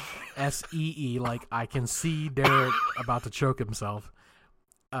 S-E-E, like I can see Derek about to choke himself.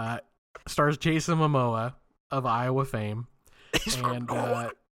 Stars Jason Momoa of Iowa fame. He's from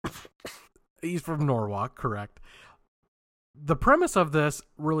Norwalk. He's from Norwalk, correct. The premise of this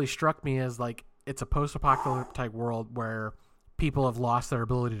really struck me as like it's a post-apocalyptic type world where people have lost their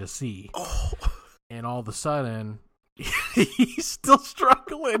ability to see. Oh. And all of a sudden, he's still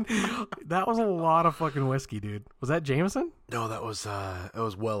struggling. That was a lot of fucking whiskey, dude. Was that Jameson? No, that was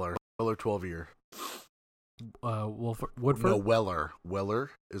Weller. Weller 12 year. Woodford? No, Weller.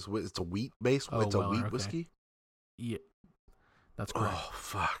 Weller it's a wheat based. It's Weller, a wheat okay. whiskey. Yeah, that's correct. Oh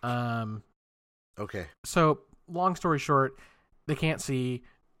fuck. Okay. So long story short, they can't see.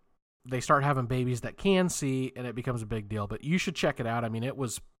 They start having babies that can see, and it becomes a big deal. But you should check it out. I mean, it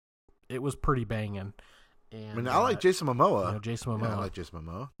was pretty banging. And, I mean, I like Jason Momoa. Jason Momoa. Yeah, I like Jason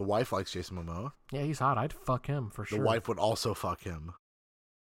Momoa. The wife likes Jason Momoa. Yeah, he's hot. I'd fuck him for sure. The wife would also fuck him.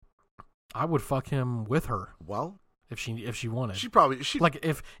 I would fuck him with her. Well, if she wanted. She like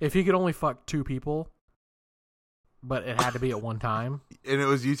if he could only fuck two people, but it had to be at one time. And it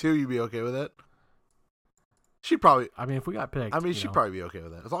was you two, you'd be okay with it? She'd probably. I mean, if we got picked. I mean, she'd probably be okay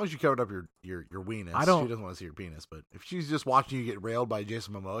with that. As long as you covered up your weenus. She doesn't want to see your penis, but if she's just watching you get railed by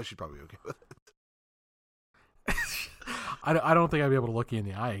Jason Momoa, she'd probably be okay with it. I don't think I'd be able to look you in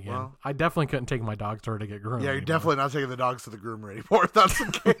the eye again. Well, I definitely couldn't take my dog to her to get groomed. Yeah, you're anymore. definitely not taking the dogs to the groomer anymore if that's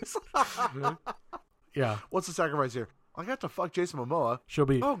the case. Yeah. What's the sacrifice here? I got to fuck Jason Momoa. She'll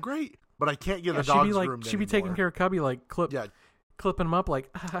be. Oh, great. But I can't get the dogs groomed anymore. She'd be taking care of Cubby, like clipping him up, like,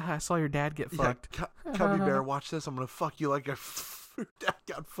 I saw your dad get fucked. Cubby Bear, watch this. I'm going to fuck you like your dad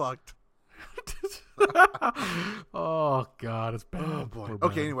got fucked. Oh, God, it's bad. Oh, boy.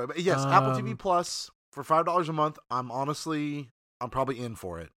 Okay, anyway. But yes, Apple TV Plus for $5 a month. I'm probably in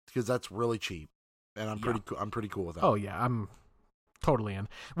for it because that's really cheap. And I'm pretty cool with that. Oh, yeah. I'm totally in.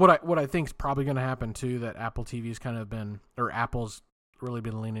 What I think is probably going to happen, too, that Apple TV's kind of been, or Apple's really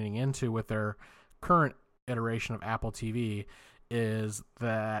been leaning into with their current iteration of Apple TV is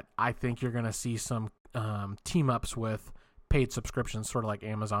that I think you're going to see some team ups with paid subscriptions, sort of like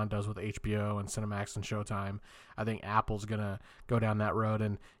Amazon does with HBO and Cinemax and Showtime. I think Apple's going to go down that road,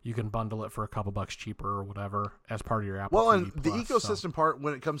 and you can bundle it for a couple bucks cheaper or whatever as part of your Apple TV and Plus, the ecosystem part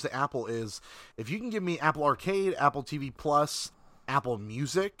when it comes to Apple is if you can give me Apple Arcade, Apple TV Plus, Apple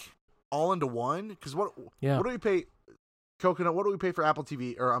Music all into one, because what do we pay, Coconut, what do we pay for Apple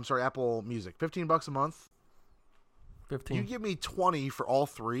TV, or I'm sorry, Apple Music? $15 a month? 15. You give me 20 for all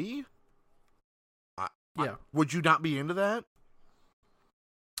three? Would you not be into that?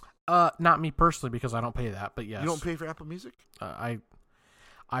 Not me personally, because I don't pay that, but yes. You don't pay for Apple Music? I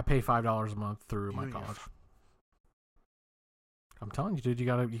pay $5 a month through my college. I'm telling you, dude, you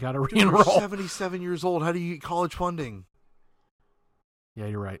gotta Dude, you're re-enroll. 77 years old. How do you get college funding? Yeah,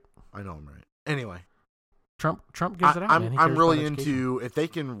 you're right. I know I'm right. Anyway, Trump gives it out, man. He I'm cares really about education. into, if they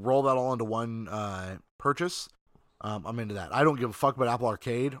can roll that all into one purchase, I'm into that. I don't give a fuck about Apple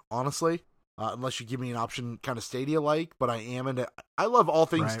Arcade, honestly, unless you give me an option kind of Stadia-like, but I am into, I love all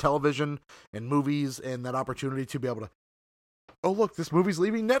things Right. television and movies, and that opportunity to be able to, oh, look, this movie's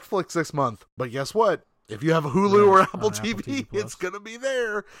leaving Netflix this month, but guess what? If you have a Hulu or Right, Apple on Apple TV, TV Plus. it's going to be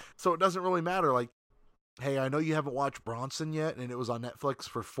there, so it doesn't really matter. Like, hey, I know you haven't watched Bronson yet, and it was on Netflix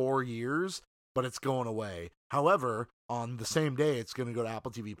for 4 years, but it's going away. However, on the same day, it's going to go to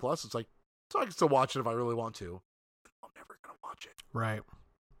Apple TV Plus. It's like, so I can still watch it if I really want to. I'm never going to watch it. Right.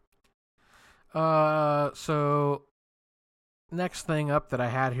 So next thing up that I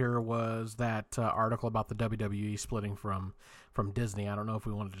had here was that article about the WWE splitting from Disney. I don't know if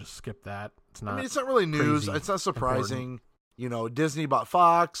we wanted to just skip that. It's not. I mean, it's not really news. crazy It's not surprising. You know, Disney bought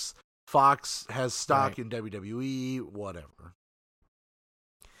Fox. Fox has stock in WWE, whatever.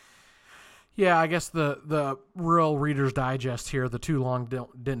 Yeah, I guess the real Reader's Digest here, the too long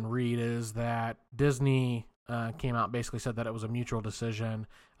didn't read, is that Disney came out and basically said that it was a mutual decision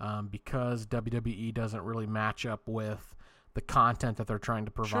because WWE doesn't really match up with the content that they're trying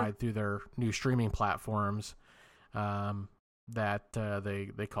to provide through their new streaming platforms. That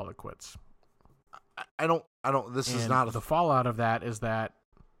they called it quits. I don't. This is not a the fallout of that is that.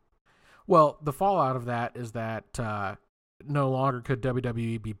 Well, the fallout of that is that no longer could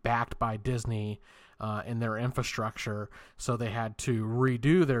WWE be backed by Disney in their infrastructure, so they had to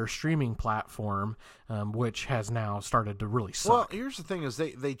redo their streaming platform, which has now started to really suck. Well, here's the thing: is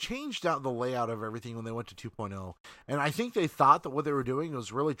they changed out the layout of everything when they went to 2.0, and I think they thought that what they were doing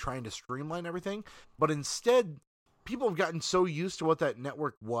was really trying to streamline everything, but instead, people have gotten so used to what that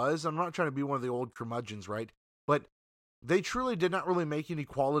network was. I'm not trying to be one of the old curmudgeons, right? But they truly did not really make any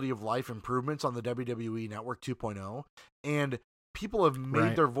quality of life improvements on the WWE Network 2.0, and people have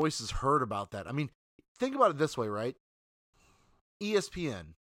made their voices heard about that. I mean, think about it this way, right?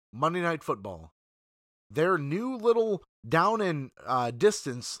 ESPN, Monday Night Football, their new little down in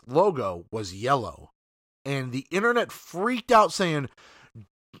distance logo was yellow, and the internet freaked out saying,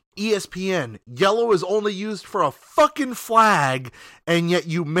 ESPN, yellow is only used for a fucking flag, and yet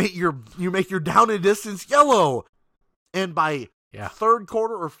you make your down in distance yellow. And by third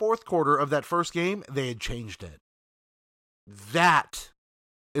quarter or fourth quarter of that first game, they had changed it. That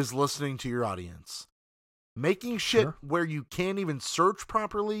is listening to your audience. Making shit where you can't even search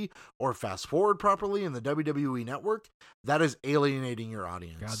properly or fast forward properly in the WWE network, that is alienating your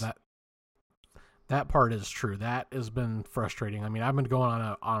audience. God, that part is true. That has been frustrating. I mean, I've been going on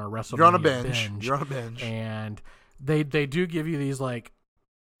a WrestleMania You're on a binge. You're on a binge. And they do give you these like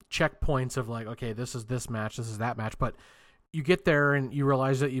checkpoints of like, okay, this is this match, this is that match, but you get there and you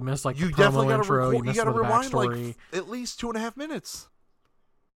realize that you missed like the promo intro, you missed the rewind backstory. like at least 2.5 minutes.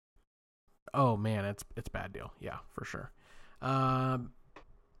 Oh man, it's a bad deal. Yeah, for sure.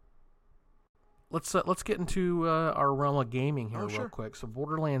 Let's get into our realm of gaming here real quick. So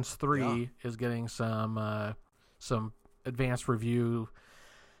Borderlands 3 is getting some advanced review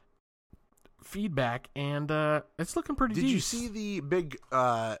feedback, and it's looking pretty decent. Did you see the big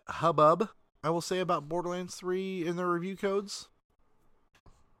hubbub, I will say, about Borderlands 3 in their review codes?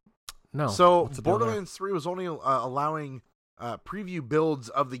 No. So Borderlands 3 was only allowing preview builds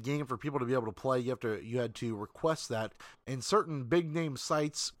of the game for people to be able to play. You had to request that, and certain big name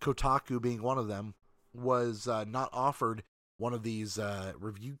sites, Kotaku being one of them, was not offered one of these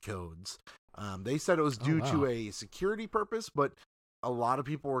review codes. They said it was due to a security purpose, but a lot of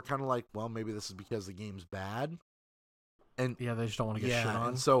people were kind of like, well, maybe this is because the game's bad. And yeah, they just don't want to get shit on.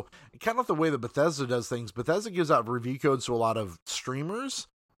 And so kind of the way that Bethesda does things, Bethesda gives out review codes to a lot of streamers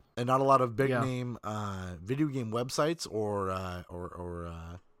and not a lot of big name video game websites or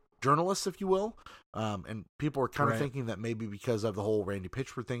journalists, if you will. And people are kind of thinking that maybe because of the whole Randy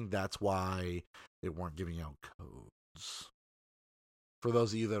Pitchford thing, that's why they weren't giving out codes. For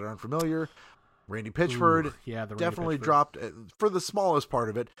those of you that are unfamiliar, Randy Pitchford definitely dropped, for the smallest part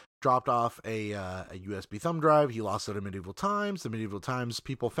of it, dropped off a USB thumb drive. He lost it at Medieval Times. The Medieval Times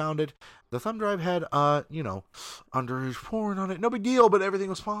people found it. The thumb drive had, underage porn on it. No big deal, but everything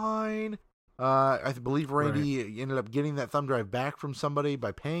was fine. I believe Randy ended up getting that thumb drive back from somebody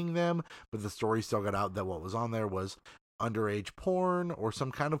by paying them, but the story still got out that what was on there was underage porn or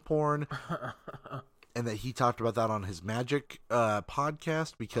some kind of porn. And that he talked about that on his Magic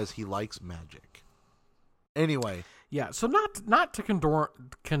podcast because he likes Magic. Anyway. Yeah, so not to condone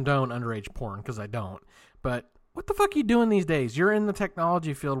underage porn, because I don't, but What the fuck are you doing these days? You're in the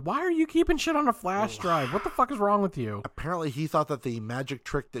technology field. Why are you keeping shit on a flash drive? What the fuck is wrong with you? Apparently, he thought that the magic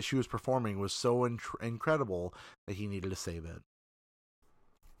trick that she was performing was so incredible that he needed to save it.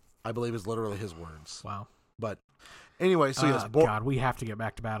 I believe is literally his words. Wow. But anyway, so yes, God, we have to get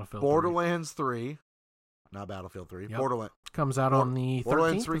back to Battlefield. Borderlands 3, not Battlefield 3. Yep. Borderlands comes out on the 13th.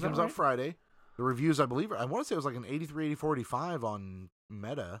 Borderlands 3 is that comes right? out Friday. The reviews, I believe, I want to say it was like an 83, 84, 85 on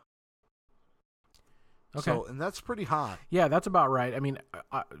Meta. Okay. So, and that's pretty hot. Yeah, that's about right. I mean,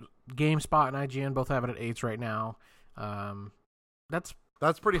 GameSpot and IGN both have it at 8s right now. That's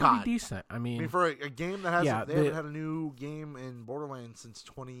pretty hot. decent. I mean, for a game that hasn't, yeah, they haven't had a new game in Borderlands since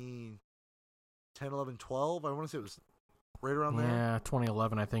 2010, 11, 12. I want to say it was right around there. Yeah,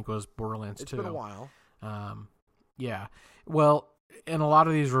 2011 I think was Borderlands 2. It's been a while. Yeah. Well, in a lot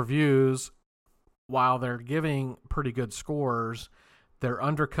of these reviews, while they're giving pretty good scores, they're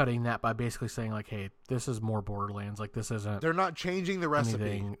undercutting that by basically saying like, "Hey, this is more Borderlands. Like this isn't They're not changing the recipe.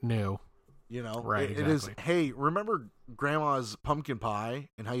 anything new." You know, Right, It is. exactly. Hey, remember Grandma's pumpkin pie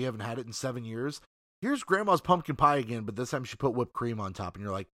and how you haven't had it in 7 years? Here's Grandma's pumpkin pie again, but this time she put whipped cream on top, and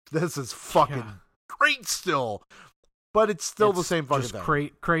you're like, "This is fucking Yeah. great still." But it's still the same fucking just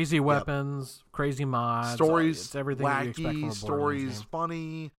thing. crazy weapons, crazy mods, Stories, it's everything that you expect from a wacky. Borderlands Stories, game.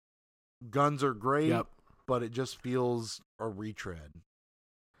 funny. Guns are great, Yep. but it just feels a retread.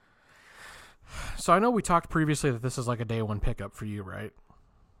 So I know we talked previously that this is like a day one pickup for you, right?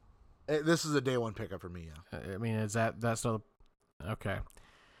 This is a day one pickup for me. Yeah. I mean, is that's still okay?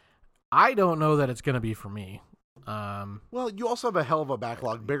 I don't know that it's going to be for me. Well, you also have a hell of a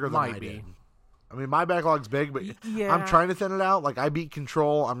backlog, bigger than Might I be. did. I mean, my backlog's big, but Yeah. I'm trying to thin it out. Like, I beat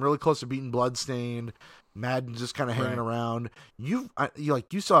Control. I'm really close to beating Bloodstained. Madden just kind of hanging Right. around. You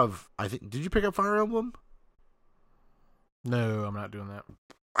still have. I think. Did you pick up Fire Emblem? No, I'm not doing that.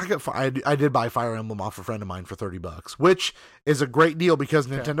 I did buy Fire Emblem off a friend of mine for $30, which is a great deal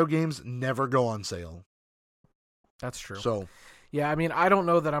because Okay. Nintendo games never go on sale. That's true. So Yeah, I mean, I don't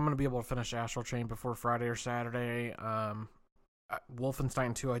know that I'm going to be able to finish Astral Chain before Friday or Saturday.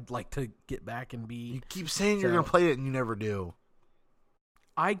 Wolfenstein 2, I'd like to get back and be. you keep saying you're So- going to play it and you never do.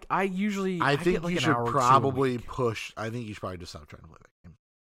 I usually. I think get like you an should hour or two a probably week. push. I think you should probably just stop trying to play that game.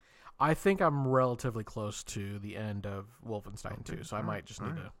 I think I'm relatively close to the end of Wolfenstein 2, so I might just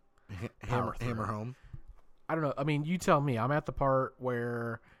need to. Power Hammer through. home. I don't know. I mean, you tell me. I'm at the part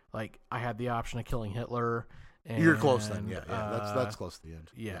where like I had the option of killing Hitler. And, You're close then. Yeah. That's close to the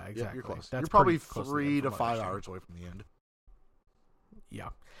end. yeah, Yep, exactly. You're close. That's You're probably pretty close to the 3 end to from what I 5 understand. hours away from the end. Yeah.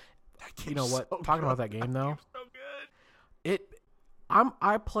 That You know game's what? so Talking about good. that game though, game's so good.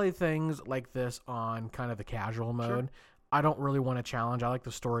 I play things like this on kind of the casual mode. I don't really want to challenge. I like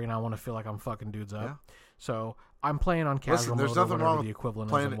the story and I want to feel like I'm fucking dudes up. Yeah. So I'm playing on casual Listen, there's mode or nothing whatever wrong the with equivalent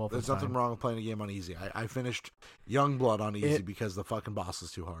is playing. in Wolfenstein. There's nothing wrong with playing a game on easy. I finished Youngblood on easy because the fucking boss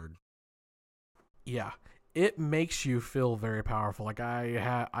is too hard. Yeah, it makes you feel very powerful. Like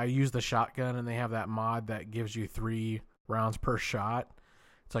I use the shotgun, and they have that mod that gives you 3 rounds per shot.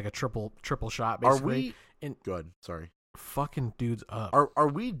 It's like a triple shot. Basically. Good? Sorry. Fucking dudes up. Are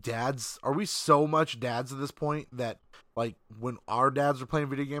we dads? Are we so much dads at this point that like when our dads are playing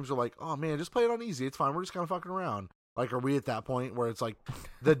video games, we're like, oh man, just play it on easy. It's fine. We're just kind of fucking around. Like, are we at that point where it's like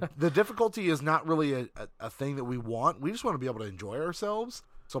the difficulty is not really a thing that we want? We just want to be able to enjoy ourselves.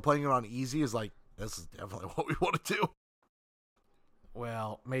 So playing it on easy is like, this is definitely what we want to do.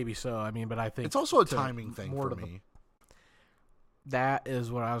 Well, maybe so. I mean, but I think It's also a to- timing thing more for to the- me. That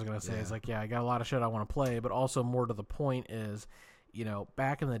is what I was gonna say. Yeah. It's like, yeah, I got a lot of shit I want to play, but also more to the point is, you know,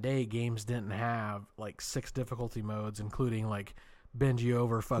 back in the day, games didn't have like 6 difficulty modes, including like bend you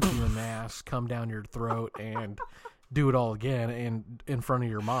over, fuck you in the ass, come down your throat, and do it all again in front of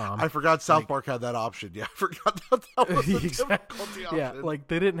your mom. I forgot South Park had that option. Yeah, I forgot that was the Exactly. difficulty option. Yeah, like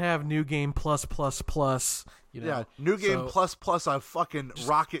they didn't have new game plus plus plus. You know, yeah, new game So- plus a fucking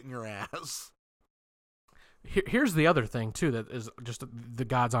rocket in your ass. Here's the other thing too that is just the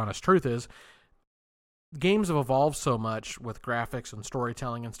God's honest truth is games have evolved so much with graphics and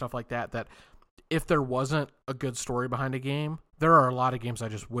storytelling and stuff like that that if there wasn't a good story behind a game, there are a lot of games I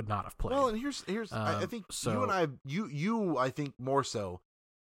just would not have played. Well, and here's I think so- you and I you I think more so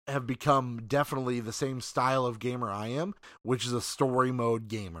have become definitely the same style of gamer I am, which is a story mode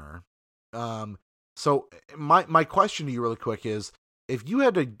gamer. So my question to you really quick is if you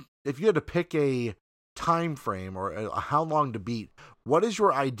had to pick a time frame or how long to beat, what is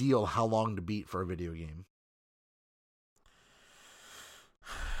your ideal how long to beat for a video game?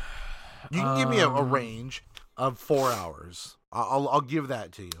 You can give me a range of 4 hours. I'll give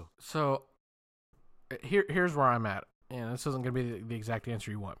that to you. So here's where I'm at, and this isn't going to be the exact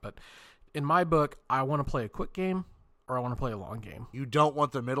answer you want, but in my book, I want to play a quick game or I want to play a long game. You don't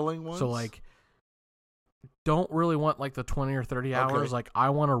want the middling ones? So, like, don't really want, like, the 20 or 30 hours. Like, I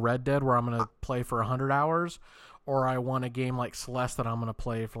want a Red Dead where I'm going to play for 100 hours, or I want a game like Celeste that I'm going to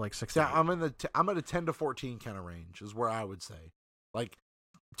play for, like, 60 hours. I'm at a 10 to 14 kind of range is where I would say. Like,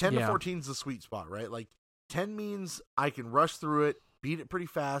 10 to 14 is the sweet spot, right? Like, 10 means I can rush through it, beat it pretty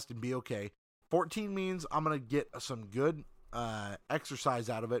fast, and be okay. 14 means I'm going to get some good exercise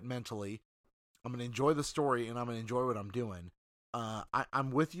out of it mentally. I'm going to enjoy the story, and I'm going to enjoy what I'm doing.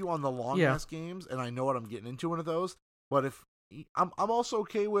 I'm with you on the long-ass games, and I know what I'm getting into one of those. But if I'm also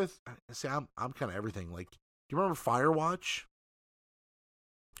okay with, see, I'm kind of everything. Like, do you remember Firewatch?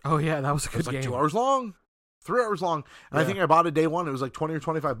 Oh, yeah, that was a good game. It was like 2 hours long. 3 hours long, and I think I bought it day one. It was like $20 or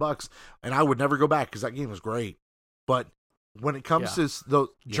 $25, and I would never go back because that game was great. But when it comes to the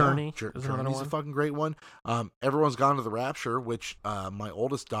Journey, Journey's a fucking great one. Everyone's Gone to the Rapture, which my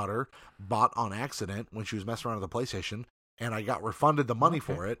oldest daughter bought on accident when she was messing around with the PlayStation, and I got refunded the money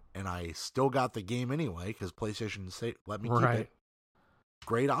for it, and I still got the game anyway because PlayStation let me keep it.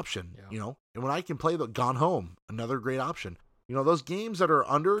 Great option, you know. And when I can play the Gone Home, another great option. You know, those games that are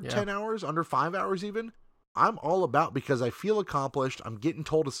under 10 hours, under 5 hours even. I'm all about because I feel accomplished. I'm getting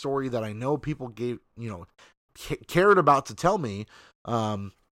told a story that I know people cared about to tell me.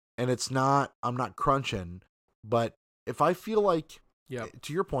 And I'm not crunching. But if I feel like,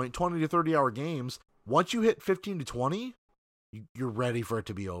 to your point, 20 to 30 hour games, once you hit 15 to 20, you're ready for it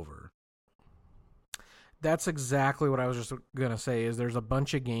to be over. That's exactly what I was just going to say is there's a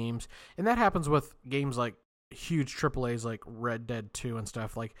bunch of games, and that happens with games like huge AAAs like Red Dead 2 and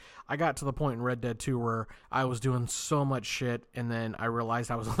stuff. Like, I got to the point in Red Dead 2 where I was doing so much shit, and then I realized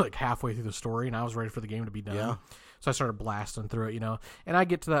I was like halfway through the story, and I was ready for the game to be done. Yeah. So I started blasting through it, you know. And I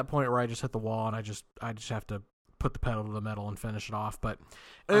get to that point where I just hit the wall, and I just have to put the pedal to the metal and finish it off. But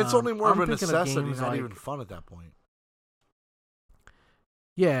and it's only more of a necessity, not even fun at that point.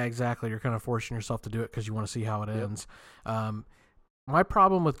 Yeah, exactly. You're kind of forcing yourself to do it because you want to see how it ends. My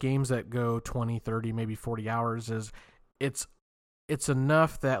problem with games that go 20, 30, maybe 40 hours is it's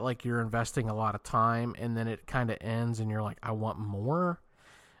enough that like you're investing a lot of time and then it kind of ends and you're like, I want more.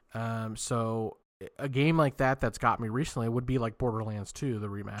 So a game like that's got me recently would be like Borderlands 2, the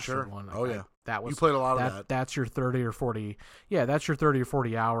remastered one. Oh, yeah. That was, you played a lot of that. That's your 30 or 40. Yeah, that's your 30 or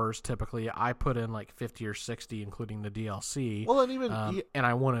 40 hours typically. I put in like 50 or 60, including the DLC. Well, and even and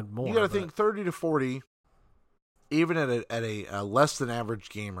I wanted more. You got to think 30 to 40. Even at a less than average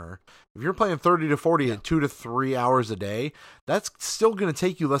gamer, if you're playing 30 to 40 at 2 to 3 hours a day, that's still going to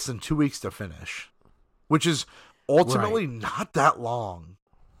take you less than 2 weeks to finish, which is ultimately not that long.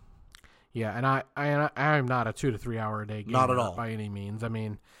 Yeah, and I'm not a 2 to 3 hour a day gamer, not at all by any means. I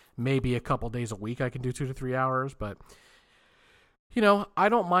mean, maybe a couple days a week I can do 2 to 3 hours, but you know, I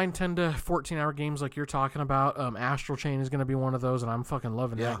don't mind 10 to 14 hour games like you're talking about. Astral Chain is going to be one of those, and I'm fucking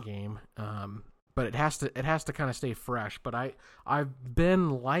loving that game. But it has to kind of stay fresh. But I've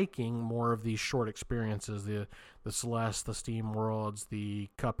been liking more of these short experiences, the Celeste, the Steam Worlds, the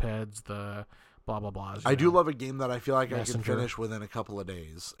Cupheads, the blah blah blahs. I do love a game that I feel like Messenger. I can finish within a couple of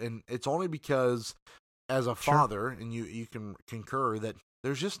days, and it's only because as a father, and you can concur that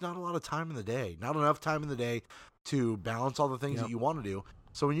there's just not a lot of time in the day, not enough time in the day to balance all the things that you want to do.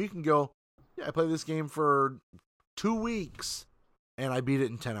 So when you can go, I played this game for 2 weeks and I beat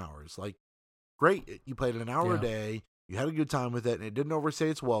it in 10 hours, like. Great, you played it an hour a day, you had a good time with it, and it didn't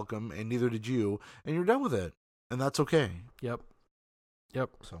overstay its welcome, and neither did you, and you're done with it, and that's okay. Yep.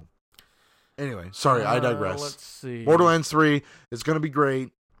 So, anyway, sorry, I digress. Let's see. Borderlands 3 is going to be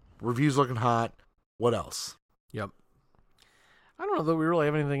great. Reviews looking hot. What else? Yep. I don't know that we really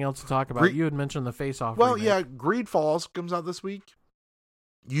have anything else to talk about. You had mentioned the Face Off. Well, remake. yeah, Greed Falls comes out this week.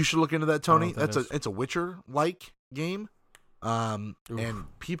 You should look into that, Tony. It's a Witcher-like game. And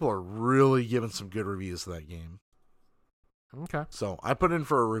people are really giving some good reviews to that game. Okay. So I put in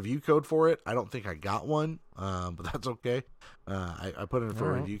for a review code for it. I don't think I got one, but that's okay. I put in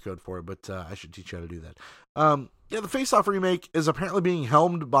for a review code for it, but I should teach you how to do that. The Face Off remake is apparently being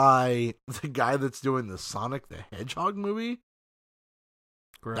helmed by the guy that's doing the Sonic the Hedgehog movie.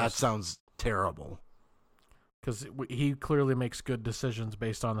 Gross. That sounds terrible. Because he clearly makes good decisions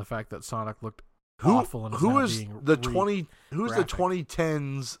based on the fact that Sonic looked awful and who's the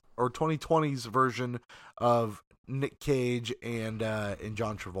 2010s or 2020s version of Nick Cage and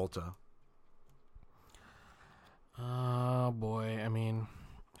John Travolta? Oh boy, I mean,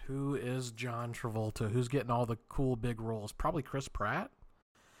 who is John Travolta? Who's getting all the cool big roles? Probably Chris Pratt.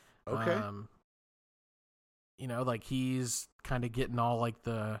 Okay. You know, like he's kind of getting all like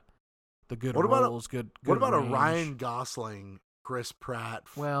the good roles. Good what about range. a Ryan Gosling, Chris Pratt?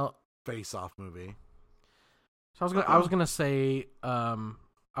 Well, face-off movie. So I was gonna say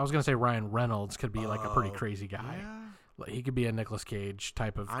Ryan Reynolds could be like a pretty crazy guy. Yeah. Like, he could be a Nicolas Cage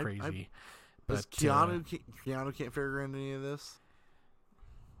type of crazy. Does Keanu can't figure in any of this?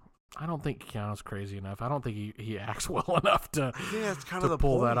 I don't think Keanu's crazy enough. I don't think he acts well enough to I think that's kind to of the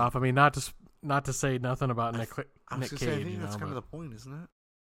pull point. that off. I mean, not to say nothing about Nick I was Cage. gonna say, I think that's kind of the point, isn't it?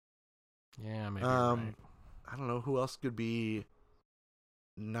 Yeah, maybe. You're right. I don't know who else could be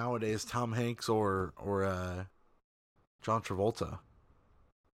nowadays. Tom Hanks or John Travolta.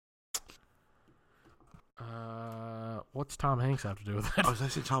 What's Tom Hanks have to do with it? Oh, did I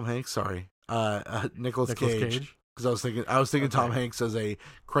say Tom Hanks? Sorry, Nicolas Nicolas Cage. Cage? Because I was thinking Tom Hanks as a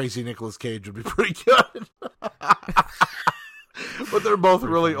crazy Nicolas Cage would be pretty good. But they're both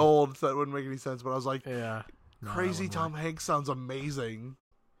really old, so that wouldn't make any sense. But I was like, Yeah. No, crazy that Tom wouldn't work. Hanks sounds amazing.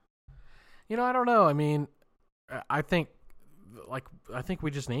 I don't know. I mean, I think we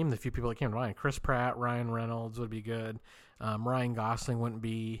just named the few people that came to mind. Chris Pratt, Ryan Reynolds would be good. Ryan Gosling wouldn't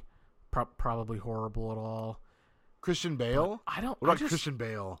be probably horrible at all. Christian Bale? But I don't. What about I just, Christian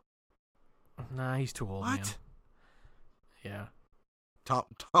Bale? Nah, he's too old. What? Man. Yeah. Tom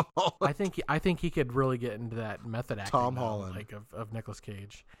Holland. I think he could really get into that method acting. Tom though, Holland. like of Nicolas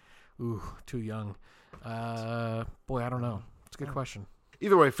Cage. Ooh, too young. Boy, I don't know. It's a good question.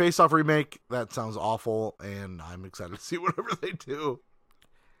 Either way, Face Off remake, that sounds awful, and I'm excited to see whatever they do.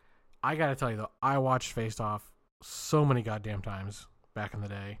 I gotta tell you though, I watched Face Off so many goddamn times back in the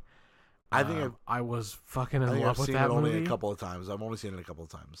day. I think I was fucking in I've love with seen that it only movie. a couple of times. I've only seen it a couple of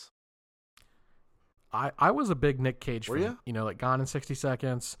times. I was a big Nick Cage Were fan. ya? Like Gone in 60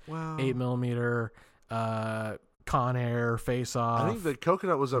 Seconds, Well, 8mm, Con Air, Face Off. I think the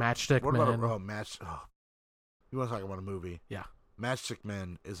Coconut was a Matchstick What about Men. you want to talk about a movie? Yeah. Matchstick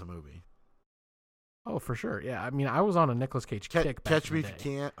Men is a movie. Oh, for sure. Yeah. I mean, I was on a Nicolas Cage kick back Catch in Me the If day.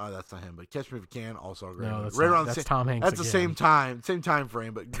 You Can. Oh, that's not him, but Catch Me If You Can, also a great No, movie. that's Right not- around that's the Tom Hanks That's the again. same time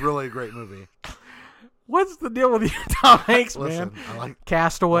frame, but really a great movie. What's the deal with you, Tom Hanks, Listen, man? I like.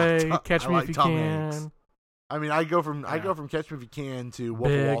 Castaway, I Catch Me like If You Tom Can, Hanks. I mean, I go from Yeah. Catch Me If You Can to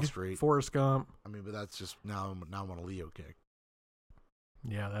Wolf of Wall Big, Street. Forrest Gump. I mean, but that's just now I'm on a Leo kick.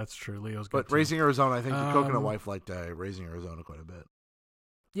 Yeah, that's true. Leo's good But too. Raising Arizona, I think the Coconut Um, Wife liked Raising Arizona quite a bit.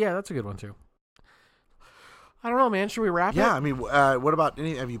 Yeah, that's a good one too. I don't know, man. Should we wrap Yeah, it? I mean, what about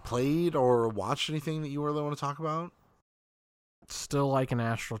have you played or watched anything that you really want to talk about? Still like an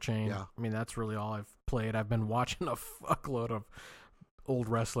Astral Chain. Yeah. I mean, that's really all I've played. I've been watching a fuckload of old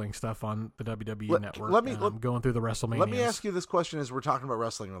wrestling stuff on the WWE network. I'm going through the WrestleMania. Let me ask you this question as we're talking about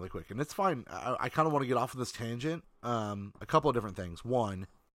wrestling really quick, and it's fine. I kind of want to get off of this tangent. A couple of different things. One,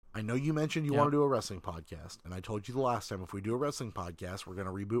 I know you mentioned you want to do a wrestling podcast, and I told you the last time if we do a wrestling podcast, we're going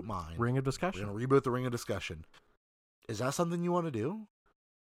to reboot mine. Ring of We're Discussion. going to reboot the Ring of Discussion. Is that something you want to do?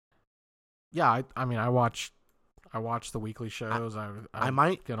 Yeah, I mean, I watch the weekly shows. I'm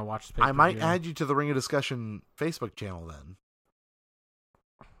might- gonna watch the I might pay-per-view. add you to the Ring of Discussion Facebook channel then.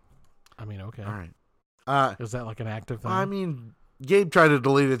 I mean, okay. All right. Is that like an active thing? I mean, Gabe tried to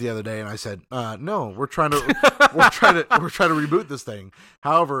delete it the other day, and I said, "No, we're trying to we're trying to reboot this thing."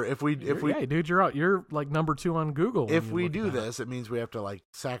 However, if we yeah, dude, you're like number 2 on Google. when if you we look do at that. this, it means we have to like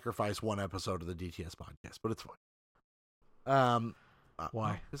sacrifice one episode of the DTS podcast, but it's fine.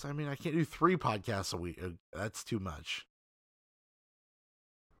 Why? Because I mean, I can't do 3 podcasts a week. That's too much.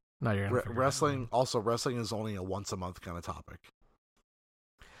 No, you're gonna figure it out. Wrestling. Also, wrestling is only a once a month kind of topic.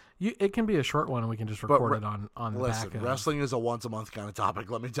 It can be a short one, and we can just record it on the Listen, back. wrestling is a once a month kind of topic.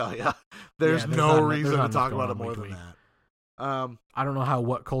 Let me tell you, there's there's no not- reason there's to not talk enough about it going more on than week to that. I don't know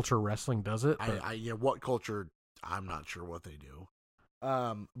what culture wrestling does it. But Yeah, what culture? I'm not sure what they do.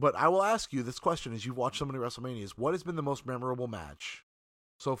 But I will ask you this question: as you've watched so many WrestleManias, what has been the most memorable match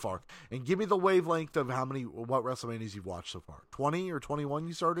so far? And give me the wavelength of what WrestleManias you've watched so far. 20 or 21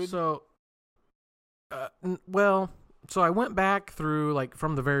 you started? So, so I went back through like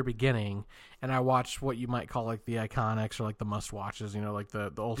from the very beginning, and I watched what you might call like the iconics or like the must watches. Like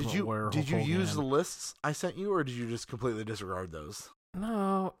the Ultimate Warrior. Did you Hulk use the Hogan. lists I sent you, or did you just completely disregard those?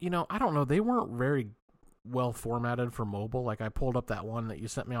 No, I don't know. They weren't very well formatted for mobile. Like I pulled up that one that you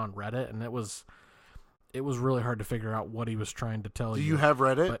sent me on Reddit, and it was really hard to figure out what he was trying to tell you. Do you have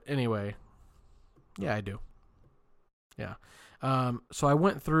Reddit? But anyway, yeah, I do. Yeah. So I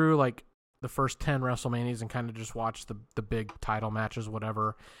went through like the first 10 WrestleManias and kind of just watched the big title matches,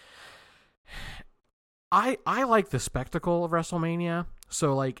 whatever. I like the spectacle of WrestleMania.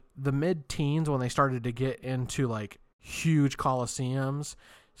 So like the mid-teens when they started to get into like huge coliseums,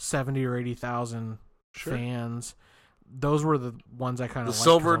 70 or 80,000 Sure. fans. Those were the ones I kind of The liked. 'cause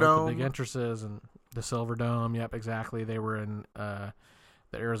I liked Silverdome. the big entrances and the Silver Dome. Yep, exactly. They were in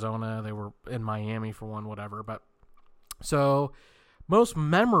the Arizona. They were in Miami for one, whatever. But so most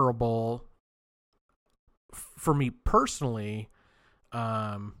memorable for me personally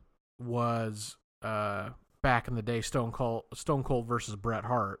was back in the day Stone Cold versus Bret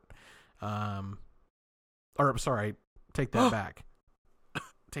Hart. Or I'm sorry, take that back.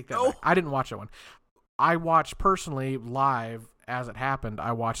 Take that back. I didn't watch that one. I watched personally live as it happened.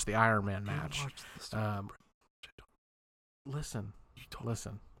 I watched the Iron Man match. Listen.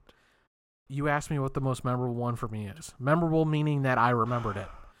 You asked me what the most memorable one for me is. Memorable meaning that I remembered it.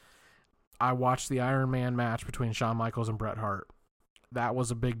 I watched the Iron Man match between Shawn Michaels and Bret Hart. That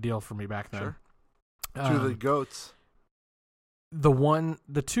was a big deal for me back then. Sure. Two of the GOATs.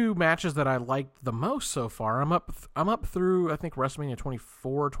 The two matches that I liked the most so far, I'm up through, I think, WrestleMania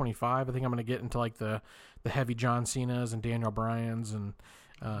 24, 25. I think I'm going to get into like the heavy John Cena's and Daniel Bryan's and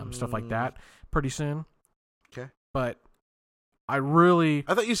stuff like that pretty soon. Okay. But I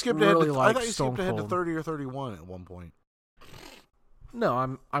thought you skipped really ahead. I thought you Stone skipped ahead to Cold. 30 or 31 at one point.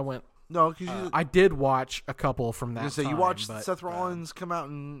 No, I went. No, because I did watch a couple from that. you watched but, Seth Rollins come out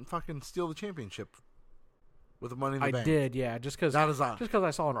and fucking steal the championship with the Money in the I Bank. did, yeah. Just because That is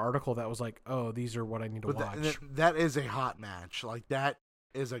I saw an article that was like, oh, these are what I need to But watch. that is a hot match. Like, that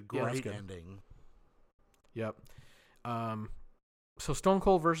is a Yeah, that's great good. ending. Yep. So Stone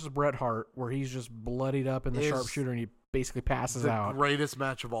Cold versus Bret Hart, where he's just bloodied up in the Is sharpshooter and he basically passes The out. greatest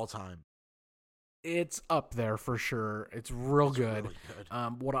match of all time. It's up there for sure. It's real It's good. really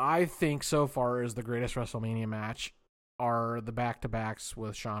good. What I think so far is the greatest WrestleMania match are the back-to-backs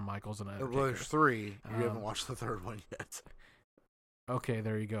with Shawn Michaels and Undertaker. Well, there's three. You Um, haven't watched the third one yet. Okay,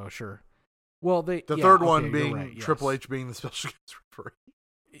 there you go. Sure. Well, The third one you're being right, yes. Triple H being the special guest referee.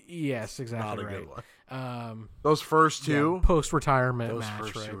 Yes, exactly Not a right. good one. Um, Those first two, post-retirement those match,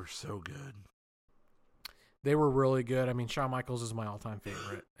 first right? two were so good. They were really good. I mean, Shawn Michaels is my all-time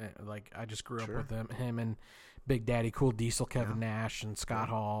favorite. Like, I just grew up Sure. with him and Big Daddy Cool Diesel, Kevin Nash, and Scott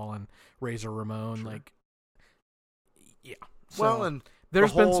Hall and Razor Ramon. Sure. Like, yeah. So, Well, and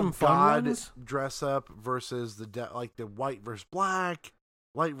there's the been whole some fun God ones. dress up versus the white versus black,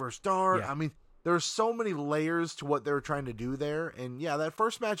 light versus dark. Yeah. I mean, there's so many layers to what they were trying to do there. And yeah, that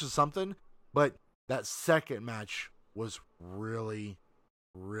first match is something, but that second match was really,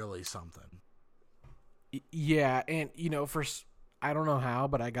 really something. Yeah, and I don't know how,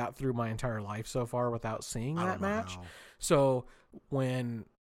 but I got through my entire life so far without seeing I that don't know match. how. So when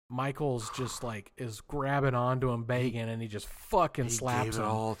Michaels just like is grabbing onto him, begging, and he just fucking He slaps gave him. it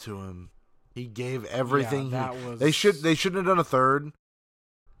all to him. He gave everything. Yeah, that was. They shouldn't have done a third,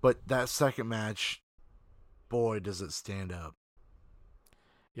 but that second match, boy, does it stand up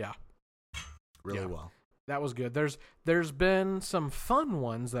Yeah, really Yeah. well. that was good. There's been some fun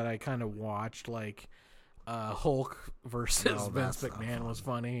ones that I kind of watched, like Hulk versus No, Vince that's not McMahon fun. was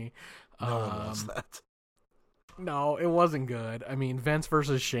funny. No one wants that. No, it wasn't good. I mean, Vince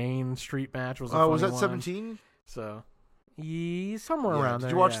versus Shane street match was a funny Was that one. 17? So, somewhere Yeah. around Did there.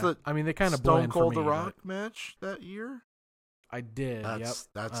 you watch yeah. the I mean, they kind of Stone blend Cold for The me, Rock match that year? but I did. That's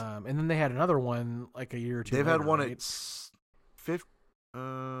And then they had another one like a year or two. they've had later, one right? at 50.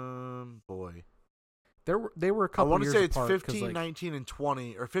 Boy, They were a I couple. want to years say it's apart 'cause, 15, like, 19, and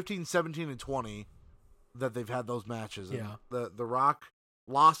 20, or 15, 17, and 20 that they've had those matches. And Yeah. the Rock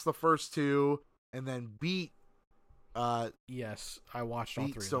lost the first two and then beat Yes, I watched all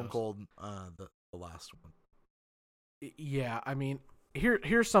three. of Stone those. Cold the last one. Yeah, I mean,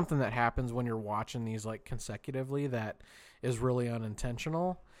 here's something that happens when you're watching these like consecutively that is really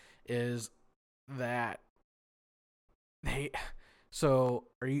unintentional, is that they. So,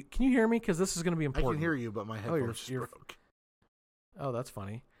 can you hear me? Because this is going to be I important. can hear you, but my headphones just you're- broke. Oh, that's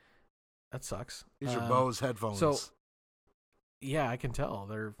funny. That sucks. These are Bose headphones. so- Yeah, I can tell.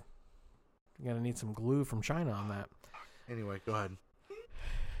 They're going to need some glue from China on that. Anyway, go ahead.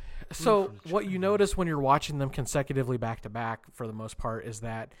 So from what you China. notice when you're watching them consecutively back to back, for the most part, is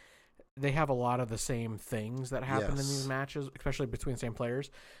that they have a lot of the same things that happen in Yes. these matches, especially between the same players.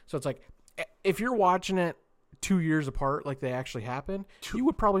 So it's like, if you're watching it 2 years apart, like they actually happen, you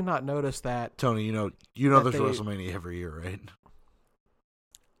would probably not notice that. Tony, you know That there's they- WrestleMania every year, right?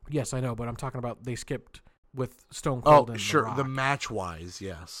 Yes, I know, but I'm talking about they skipped with Stone Oh, Cold and sure. The Rock. The match-wise,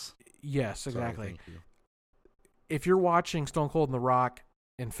 yes. Yes, Sorry, exactly. thank you. If you're watching Stone Cold and The Rock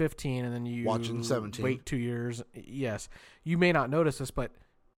in 15 and then you Watching 17. wait 2 years, yes, you may not notice this, but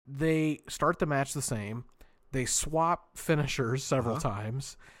they start the match the same. They swap finishers several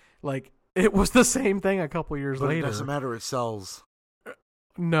times. Like, it was the same thing a couple years But later. it doesn't matter. It sells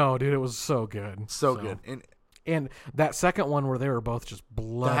No, dude, it was so good. so good. And And that second one where they were both just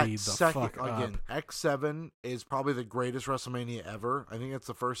bloodied the fuck up. X7 is probably the greatest WrestleMania ever. I think it's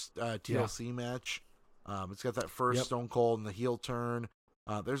the first TLC match. It's got that first Stone Cold and the heel turn.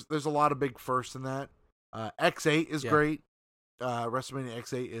 There's a lot of big firsts in that. X8 is great. WrestleMania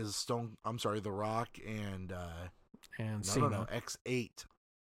X8 is The Rock and Cena. No. X8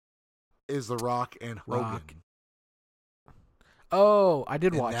 is The Rock and Hogan. Oh, I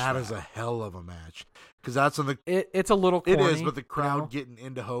did watch that. That is a hell of a match because that's when it's a little corny, it is, but the crowd getting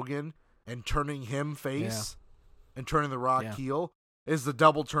into Hogan and turning him face and turning The Rock heel is the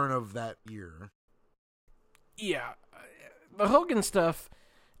double turn of that year. Yeah, the Hogan stuff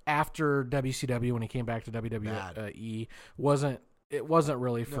after WCW when he came back to WWE wasn't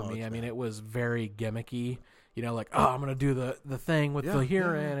really for me. I mean, it was very gimmicky. You know, like, oh, I'm gonna do the thing with the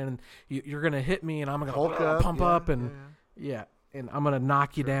hearing, and you're gonna hit me, and I'm gonna pump up, and and I'm gonna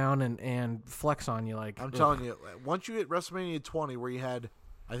knock you down and flex on you. Like I'm telling you, once you hit WrestleMania 20, where you had,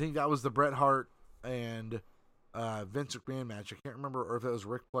 I think that was the Bret Hart and Vince McMahon match. I can't remember, or if it was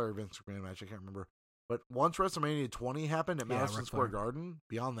Ric Flair or Vince McMahon match. I can't remember. But once WrestleMania 20 happened at Madison Square Garden,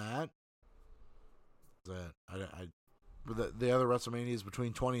 beyond that, the other WrestleManias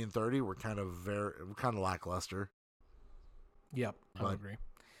between 20 and 30 were kind of lackluster. Yep, I would agree.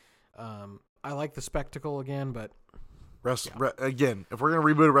 I like the spectacle again, but again, if we're gonna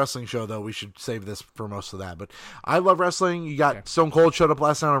reboot a wrestling show, though, we should save this for most of that. But I love wrestling. You got Stone Cold showed up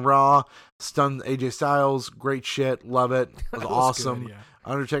last night on Raw, stunned AJ Styles, great shit, love it. It was awesome. Good,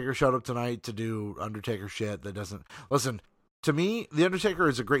 Undertaker showed up tonight to do Undertaker shit that doesn't listen. To me, The Undertaker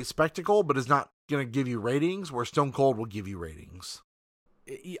is a great spectacle, but is not going to give you ratings, where Stone Cold will give you ratings.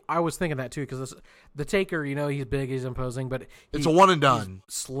 I was thinking that, too, because the Taker, you know, he's big, he's imposing, but it's a one and done.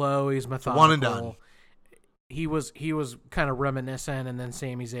 He's slow, he's methodical. One and done. He was kind of reminiscent, and then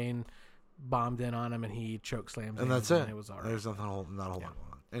Sami Zayn bombed in on him, and he chokeslammed him. And that's it. It was all right. There's not a whole lot going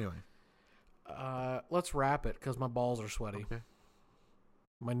on. Anyway. Let's wrap it, because my balls are sweaty. Okay.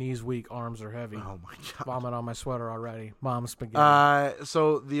 My knees weak, arms are heavy. Oh my god! Vomit on my sweater already. Mom's spaghetti.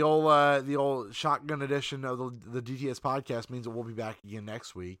 So the old shotgun edition of the DTS podcast means that we'll be back again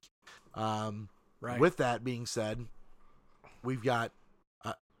next week. Right. With that being said, we've got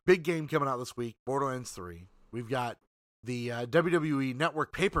a big game coming out this week, Borderlands 3. We've got the WWE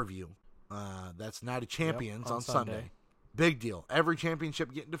Network pay-per-view. That's Night of Champions on Sunday. Big deal. Every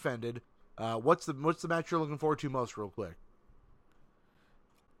championship getting defended. What's the match you're looking forward to most, real quick?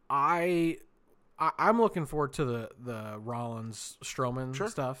 I'm looking forward to the Rollins Strowman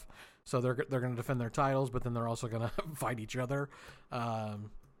stuff. So they're going to defend their titles, but then they're also going to fight each other. I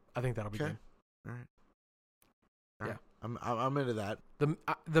think that'll be good. All right. I'm into that.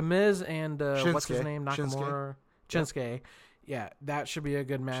 The Miz and what's his name, Nakamura, Shinsuke. Yeah, that should be a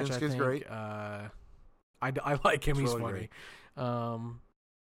good match. Shinsuke's I think. Great. I like him. He's really funny.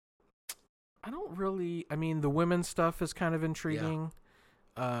 I don't really. I mean, the women's stuff is kind of intriguing.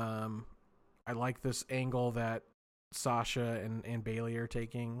 I like this angle that Sasha and Bayley are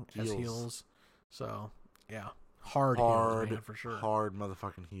taking as heels. So yeah, hard heels, man, for sure. Hard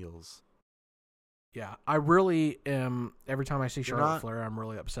motherfucking heels. Yeah, I really am. Every time I see Charlotte Flair, I'm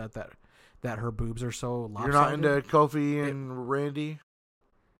really upset that her boobs are so lopsided. You're not into Kofi and Randy?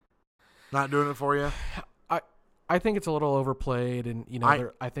 Not doing it for you? I think it's a little overplayed, and you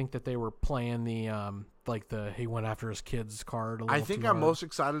know, I think that they were playing the he went after his kids card a little I think too I'm hard. most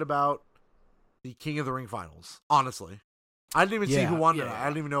excited about the King of the Ring finals, honestly. I didn't even see who won tonight. I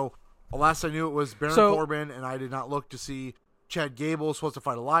didn't even know. Last I knew it was Baron Corbin, and I did not look to see Chad Gable was supposed to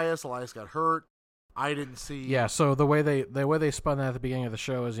fight Elias. Elias got hurt. I didn't see. Yeah, so the way they spun that at the beginning of the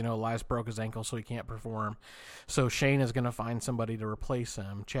show is, you know, Elias broke his ankle, so he can't perform. So Shane is going to find somebody to replace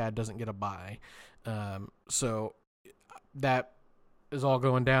him. Chad doesn't get a bye. So that is all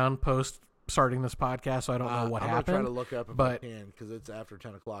going down post starting this podcast, so I don't know what happened. I'm going to try to look up if I can, because it's after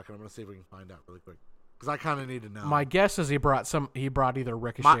 10 o'clock, and I'm going to see if we can find out really quick. Because I kind of need to know. My guess is he brought either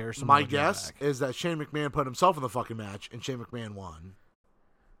Ricochet or something. My guess is that Shane McMahon put himself in the fucking match, and Shane McMahon won.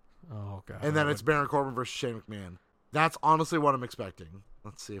 Oh, God. And then it's Baron Corbin versus Shane McMahon. That's honestly what I'm expecting.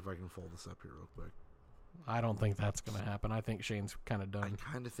 Let's see if I can fold this up here real quick. I don't think that's going to happen. I think Shane's kind of done.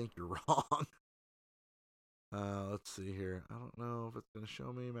 I kind of think you're wrong. Let's see here. I don't know if it's going to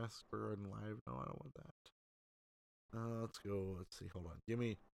show me Madison Square Garden live. No, I don't want that. Let's go. Let's see. Hold on. Let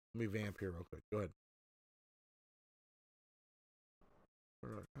me vamp here real quick. Go ahead.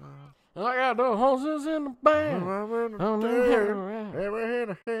 I got the horses in the band.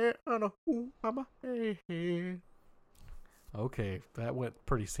 Okay, that went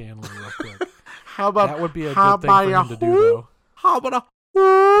pretty Sandler real quick. How about that would be a good thing for him to do, though. How about a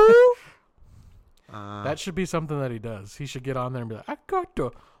That should be something that he does. He should get on there and be like, I got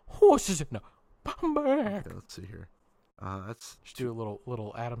the horses in the back. Okay, let's see here. That's Just do a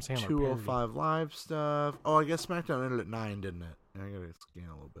little Adam Sandler 205 live stuff. Oh, I guess SmackDown ended at 9, didn't it? I gotta scan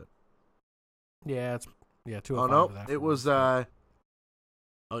a little bit. parody. Yeah, 205. Oh no,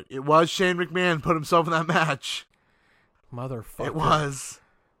 it was Shane McMahon put himself in that match. Motherfucker. It was.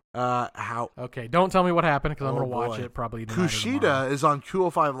 How Okay, don't tell me what happened because I'm Oh, gonna watch boy. it probably tonight or tomorrow. Kushida is on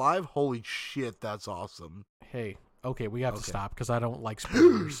 205 Live. Holy shit, that's awesome. Hey, okay, we have to Okay. stop because I don't like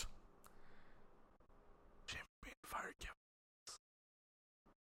spoilers. Shane McMahon fired Kevin.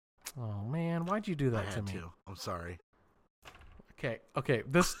 Oh man, why'd you do I that to had me? to. I'm sorry. Okay,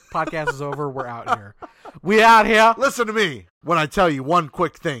 this podcast is over. We're out here. We out here. Listen to me when I tell you one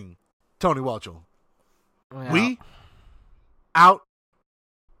quick thing, Tony Welchel. We out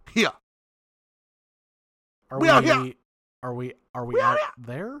here. Are we out here. Are we We out out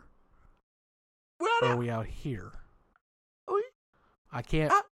there? We're Or out are here. we out here? We I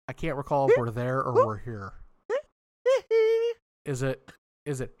can't out recall if we're there or we're here. Is it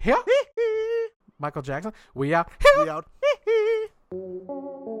here? Michael Jackson? We out here. We out.